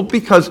tumble,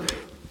 because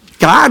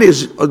God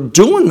is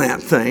doing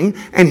that thing,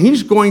 and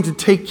He's going to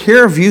take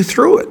care of you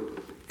through it.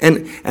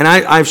 And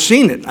I've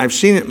seen it. I've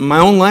seen it in my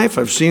own life.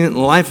 I've seen it in the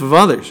life of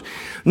others.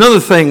 Another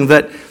thing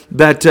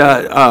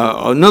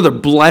another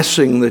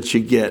blessing that you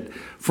get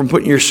from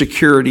putting your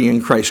security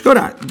in Christ. Go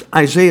to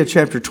Isaiah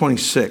chapter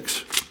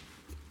 26.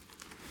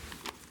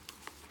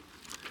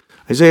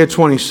 Isaiah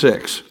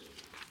 26.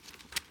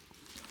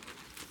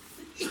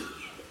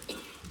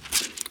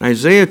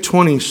 Isaiah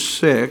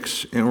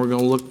 26, and we're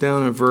going to look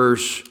down at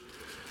verse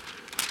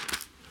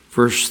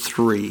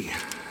 3.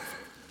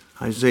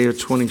 Isaiah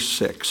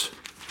 26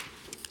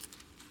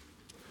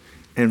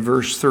 and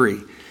verse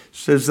 3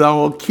 says,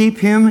 "Thou wilt keep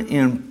him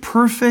in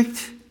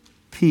perfect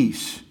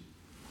peace."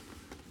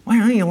 Why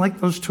don't you like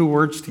those two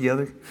words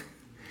together?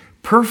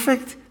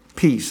 Perfect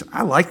peace.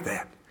 I like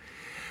that.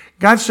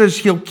 God says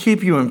He'll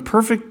keep you in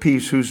perfect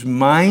peace, whose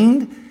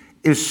mind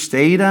is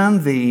stayed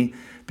on Thee,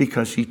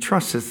 because He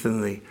trusteth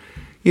in Thee.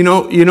 You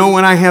know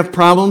when I have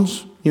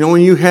problems? You know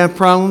when you have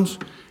problems?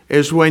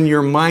 Is when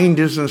your mind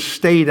isn't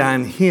stayed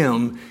on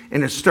Him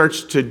and it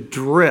starts to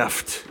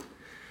drift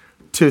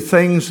to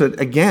things that,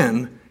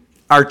 again,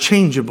 are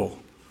changeable.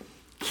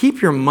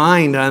 Keep your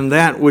mind on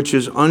that which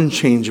is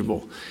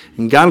unchangeable.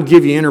 And God will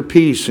give you inner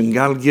peace, and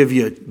God will give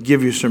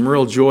you some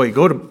real joy.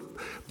 Go to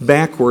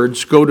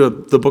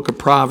the book of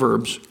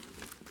Proverbs.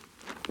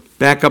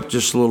 Back up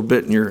just a little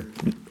bit in your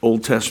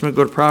Old Testament.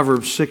 Go to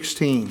Proverbs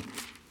 16.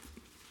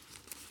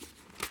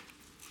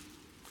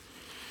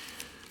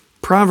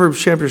 Proverbs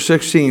chapter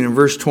 16 and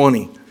verse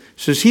 20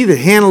 says, "He that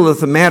handleth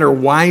the matter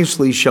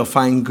wisely shall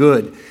find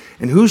good,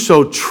 and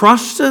whoso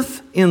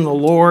trusteth in the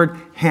Lord,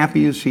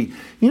 happy is he."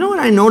 You know what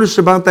I noticed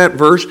about that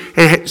verse?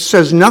 It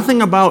says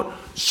nothing about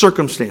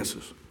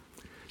circumstances.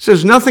 It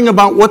says nothing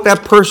about where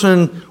that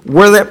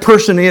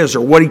person is,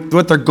 or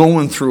what they're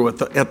going through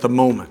at the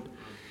moment.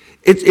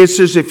 It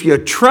says if you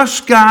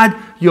trust God,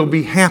 you'll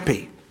be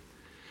happy.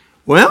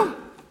 Well,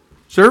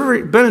 has there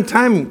ever been a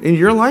time in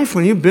your life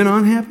when you've been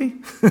unhappy?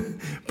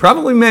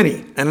 Probably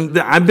many, and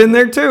I've been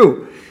there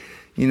too.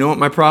 You know what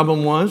my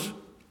problem was?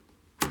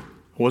 I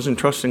wasn't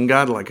trusting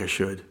God like I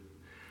should.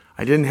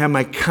 I didn't have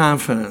my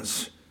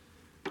confidence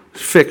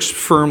fixed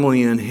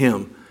firmly in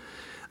Him.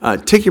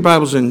 Take your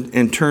Bibles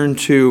and turn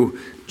to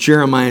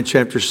Jeremiah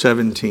chapter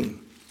 17.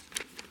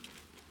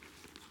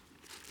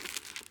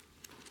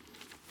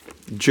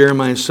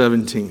 Jeremiah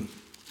 17.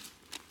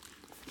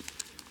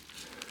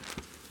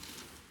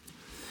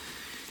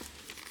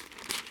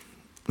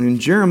 In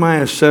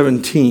Jeremiah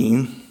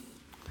 17,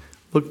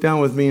 look down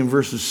with me in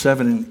verses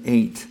 7 and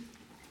 8.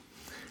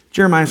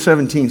 Jeremiah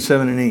 17,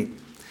 7 and 8. It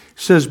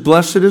says,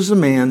 "Blessed is the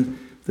man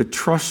that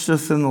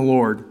trusteth in the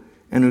Lord,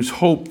 and whose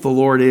hope the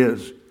Lord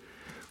is.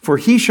 For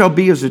he shall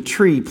be as a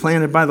tree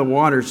planted by the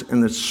waters,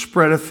 and that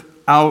spreadeth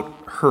out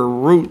her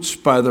roots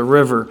by the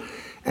river,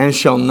 and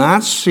shall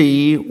not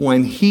see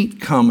when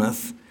heat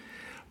cometh,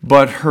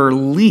 but her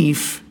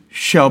leaf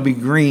shall be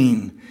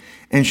green,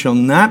 and shall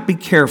not be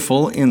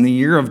careful in the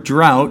year of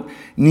drought,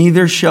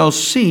 neither shall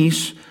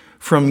cease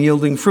from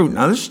yielding fruit."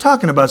 Now this is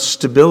talking about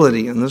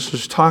stability, and this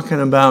is talking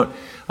about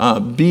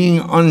being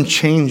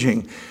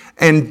unchanging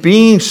and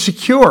being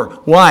secure.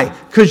 Why?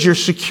 Because your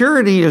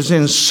security is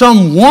in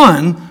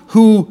someone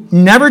who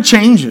never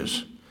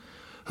changes,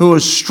 who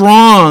is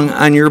strong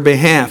on your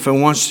behalf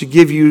and wants to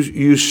give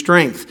you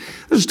strength.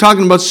 This is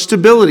talking about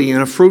stability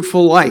in a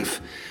fruitful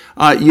life.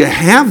 You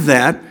have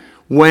that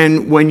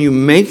when you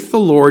make the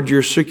Lord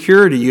your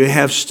security. You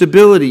have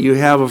stability. You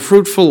have a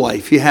fruitful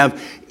life. You have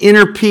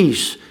inner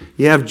peace.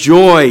 You have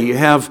joy.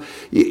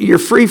 You're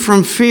free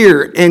from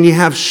fear, and you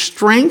have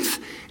strength,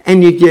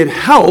 and you get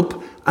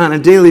help on a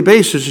daily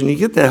basis, and you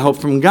get that help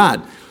from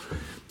God.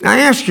 Now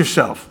ask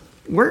yourself,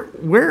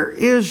 where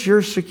is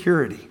your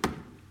security?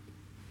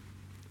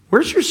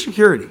 Where's your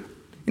security?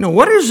 You know,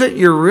 what is it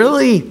you're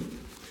really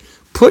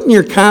putting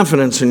your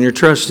confidence and your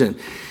trust in?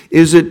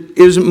 Is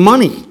it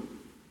money?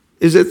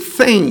 Is it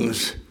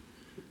things?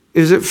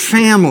 Is it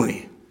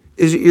family?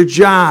 Is it your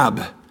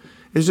job?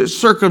 Is it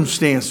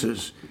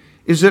circumstances?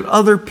 Is it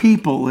other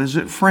people? Is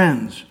it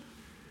friends?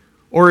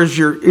 Or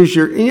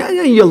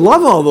you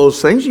love all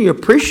those things, and you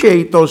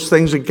appreciate those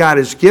things that God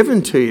has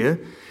given to you,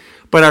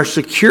 but our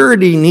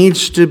security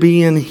needs to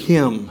be in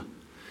Him.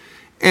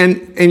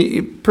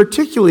 And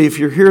particularly if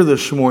you're here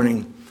this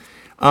morning,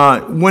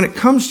 when it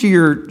comes to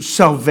your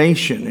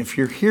salvation, if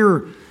you're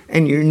here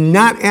and you're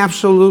not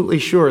absolutely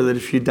sure that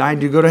if you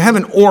died you go to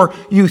heaven, or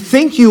you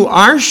think you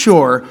are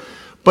sure,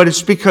 but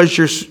it's because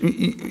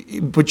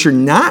you're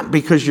not,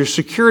 because your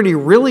security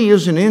really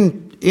isn't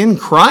in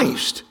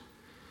Christ.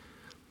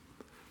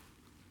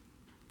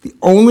 The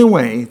only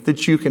way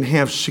that you can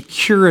have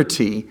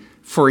security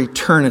for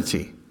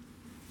eternity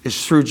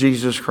is through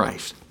Jesus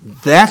Christ.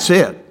 That's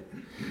it.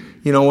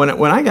 You know,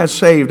 when I got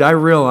saved, I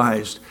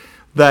realized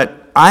that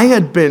I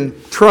had been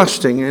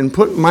trusting and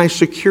putting my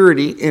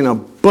security in a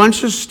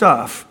bunch of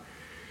stuff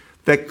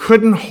that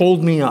couldn't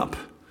hold me up,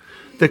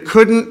 that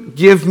couldn't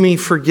give me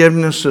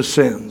forgiveness of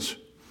sins.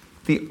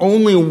 The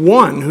only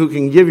one who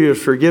can give you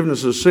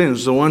forgiveness of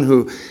sins, the one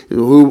who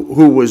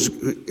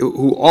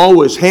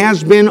always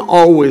has been,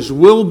 always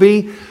will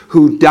be,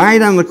 who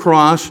died on the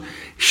cross,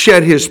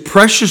 shed his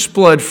precious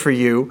blood for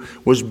you,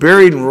 was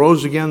buried and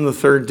rose again the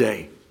third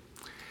day.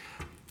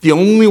 The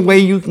only way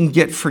you can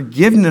get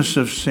forgiveness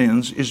of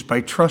sins is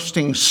by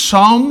trusting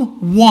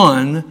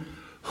someone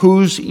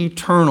who's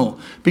eternal.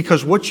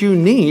 Because what you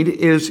need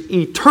is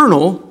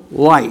eternal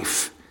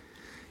life.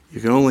 You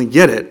can only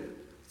get it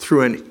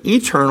through an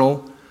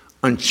eternal,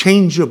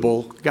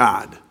 unchangeable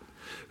God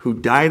who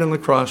died on the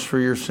cross for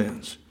your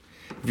sins.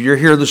 If you're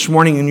here this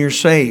morning and you're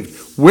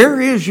saved, where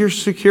is your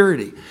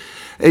security?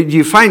 Do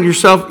you find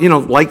yourself,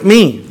 like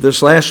me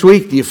this last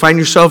week, do you find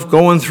yourself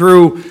going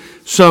through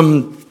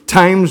some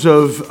times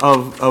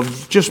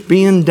of just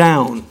being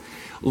down,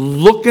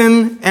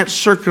 looking at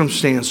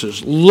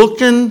circumstances,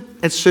 looking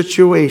at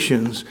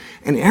situations,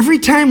 and every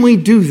time we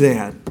do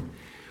that,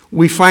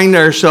 we find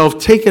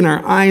ourselves taking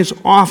our eyes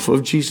off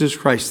of Jesus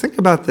Christ. Think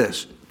about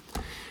this.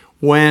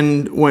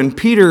 When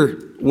Peter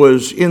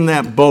was in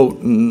that boat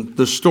and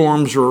the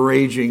storms were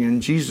raging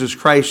and Jesus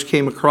Christ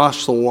came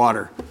across the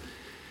water,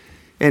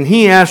 and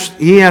he asked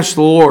the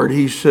Lord,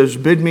 he says,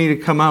 bid me to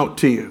come out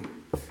to you.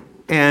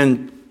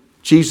 And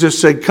Jesus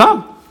said,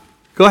 come,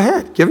 go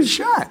ahead, give it a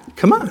shot.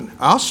 Come on,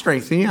 I'll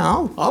strengthen you,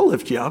 I'll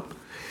lift you up.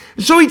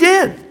 And so he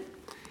did.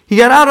 He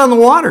got out on the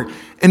water.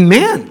 And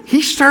man,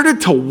 he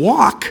started to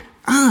walk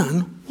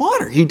on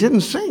water. He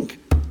didn't sink.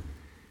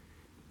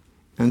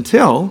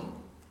 Until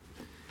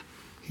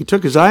he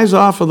took his eyes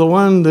off of the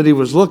one that he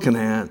was looking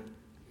at,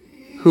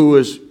 who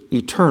was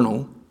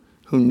eternal,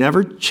 who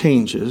never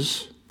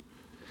changes.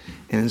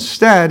 And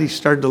instead, he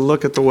started to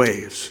look at the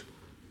waves.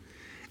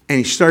 And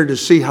he started to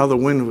see how the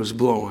wind was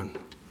blowing.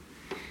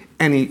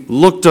 And he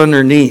looked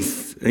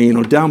underneath,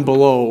 down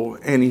below,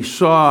 and he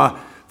saw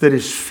that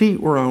his feet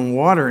were on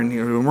water, and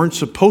they weren't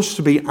supposed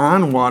to be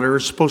on water, they were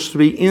supposed to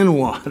be in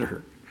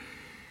water.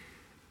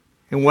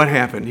 And what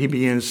happened? He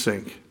began to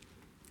sink.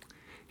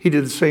 He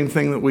did the same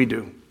thing that we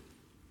do.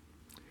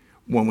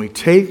 When we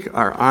take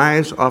our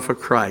eyes off of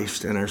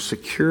Christ and our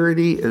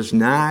security is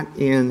not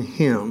in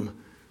him,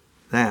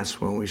 that's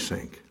when we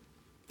sink.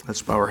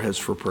 Let's bow our heads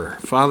for prayer.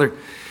 Father,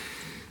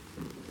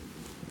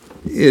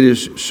 it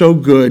is so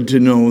good to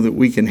know that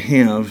we can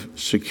have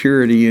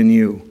security in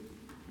you.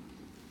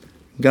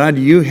 God,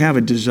 you have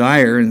a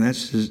desire, and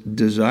that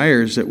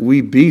desire is that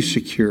we be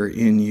secure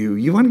in you.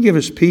 You want to give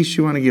us peace.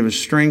 You want to give us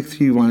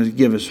strength. You want to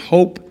give us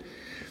hope.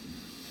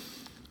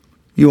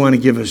 You want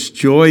to give us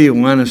joy. You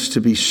want us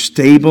to be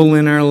stable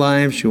in our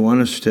lives. You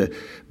want us to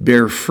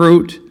bear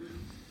fruit.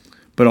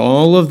 But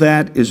all of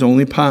that is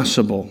only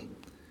possible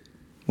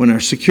when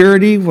our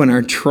security, when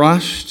our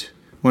trust,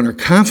 when our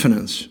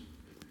confidence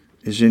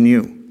is in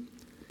you.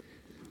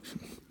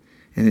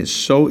 And it's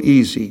so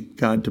easy,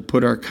 God, to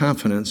put our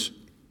confidence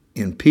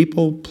in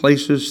people,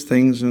 places,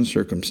 things, and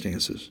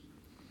circumstances.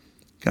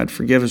 God,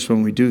 forgive us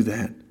when we do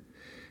that.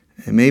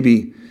 And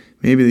maybe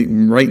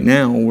right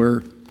now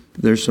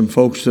there's some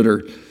folks that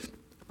are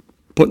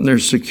putting their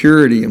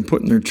security and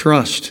putting their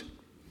trust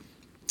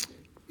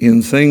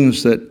in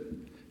things that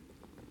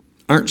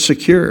aren't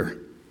secure.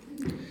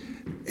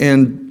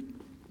 And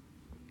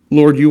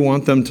Lord, you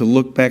want them to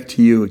look back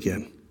to you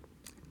again.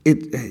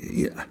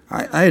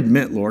 I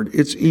admit, Lord,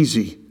 it's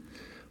easy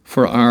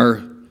for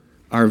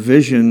our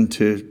vision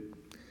to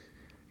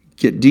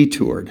get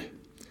detoured.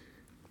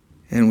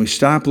 And we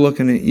stop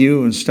looking at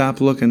you and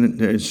start looking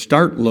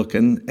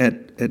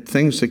at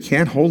things that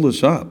can't hold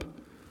us up.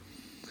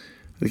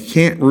 They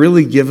can't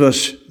really give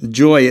us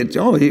joy.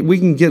 We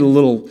can get a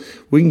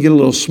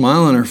little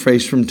smile on our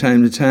face from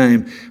time to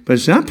time, but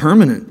it's not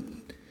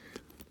permanent.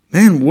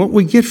 Man, what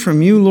we get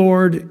from you,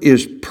 Lord,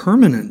 is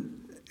permanent,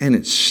 and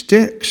it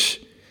sticks.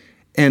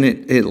 And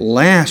it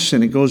lasts,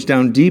 and it goes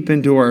down deep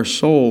into our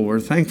soul. We're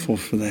thankful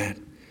for that.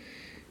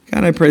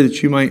 God, I pray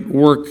that you might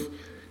work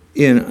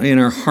in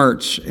our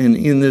hearts and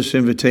in this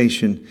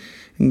invitation.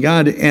 And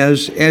God,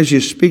 as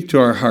you speak to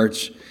our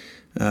hearts,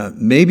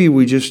 maybe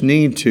we just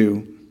need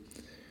to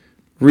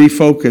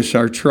refocus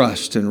our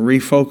trust and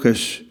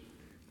refocus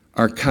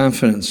our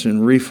confidence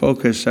and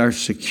refocus our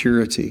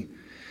security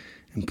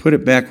and put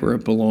it back where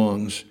it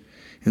belongs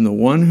in the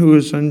one who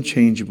is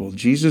unchangeable,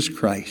 Jesus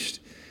Christ,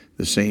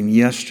 the same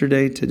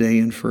yesterday, today,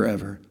 and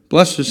forever.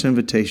 Bless this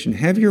invitation.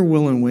 Have your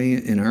will and way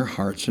in our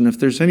hearts. And if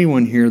there's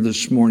anyone here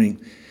this morning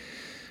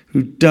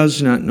who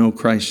does not know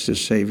Christ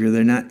as Savior,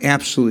 they're not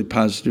absolutely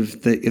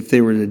positive that if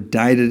they were to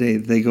die today,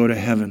 they go to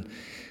heaven.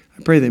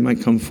 I pray they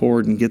might come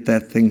forward and get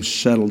that thing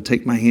settled.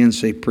 Take my hand,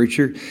 say,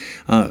 preacher,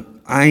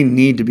 I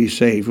need to be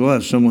saved. We'll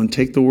have someone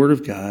take the Word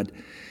of God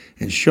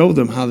and show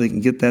them how they can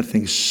get that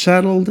thing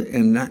settled,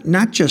 and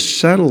not just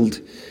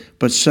settled,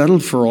 but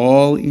settled for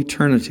all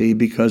eternity,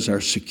 because our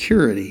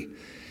security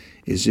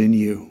is in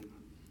you.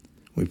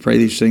 We pray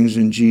these things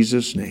in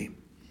Jesus' name.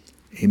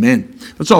 Amen. Let's all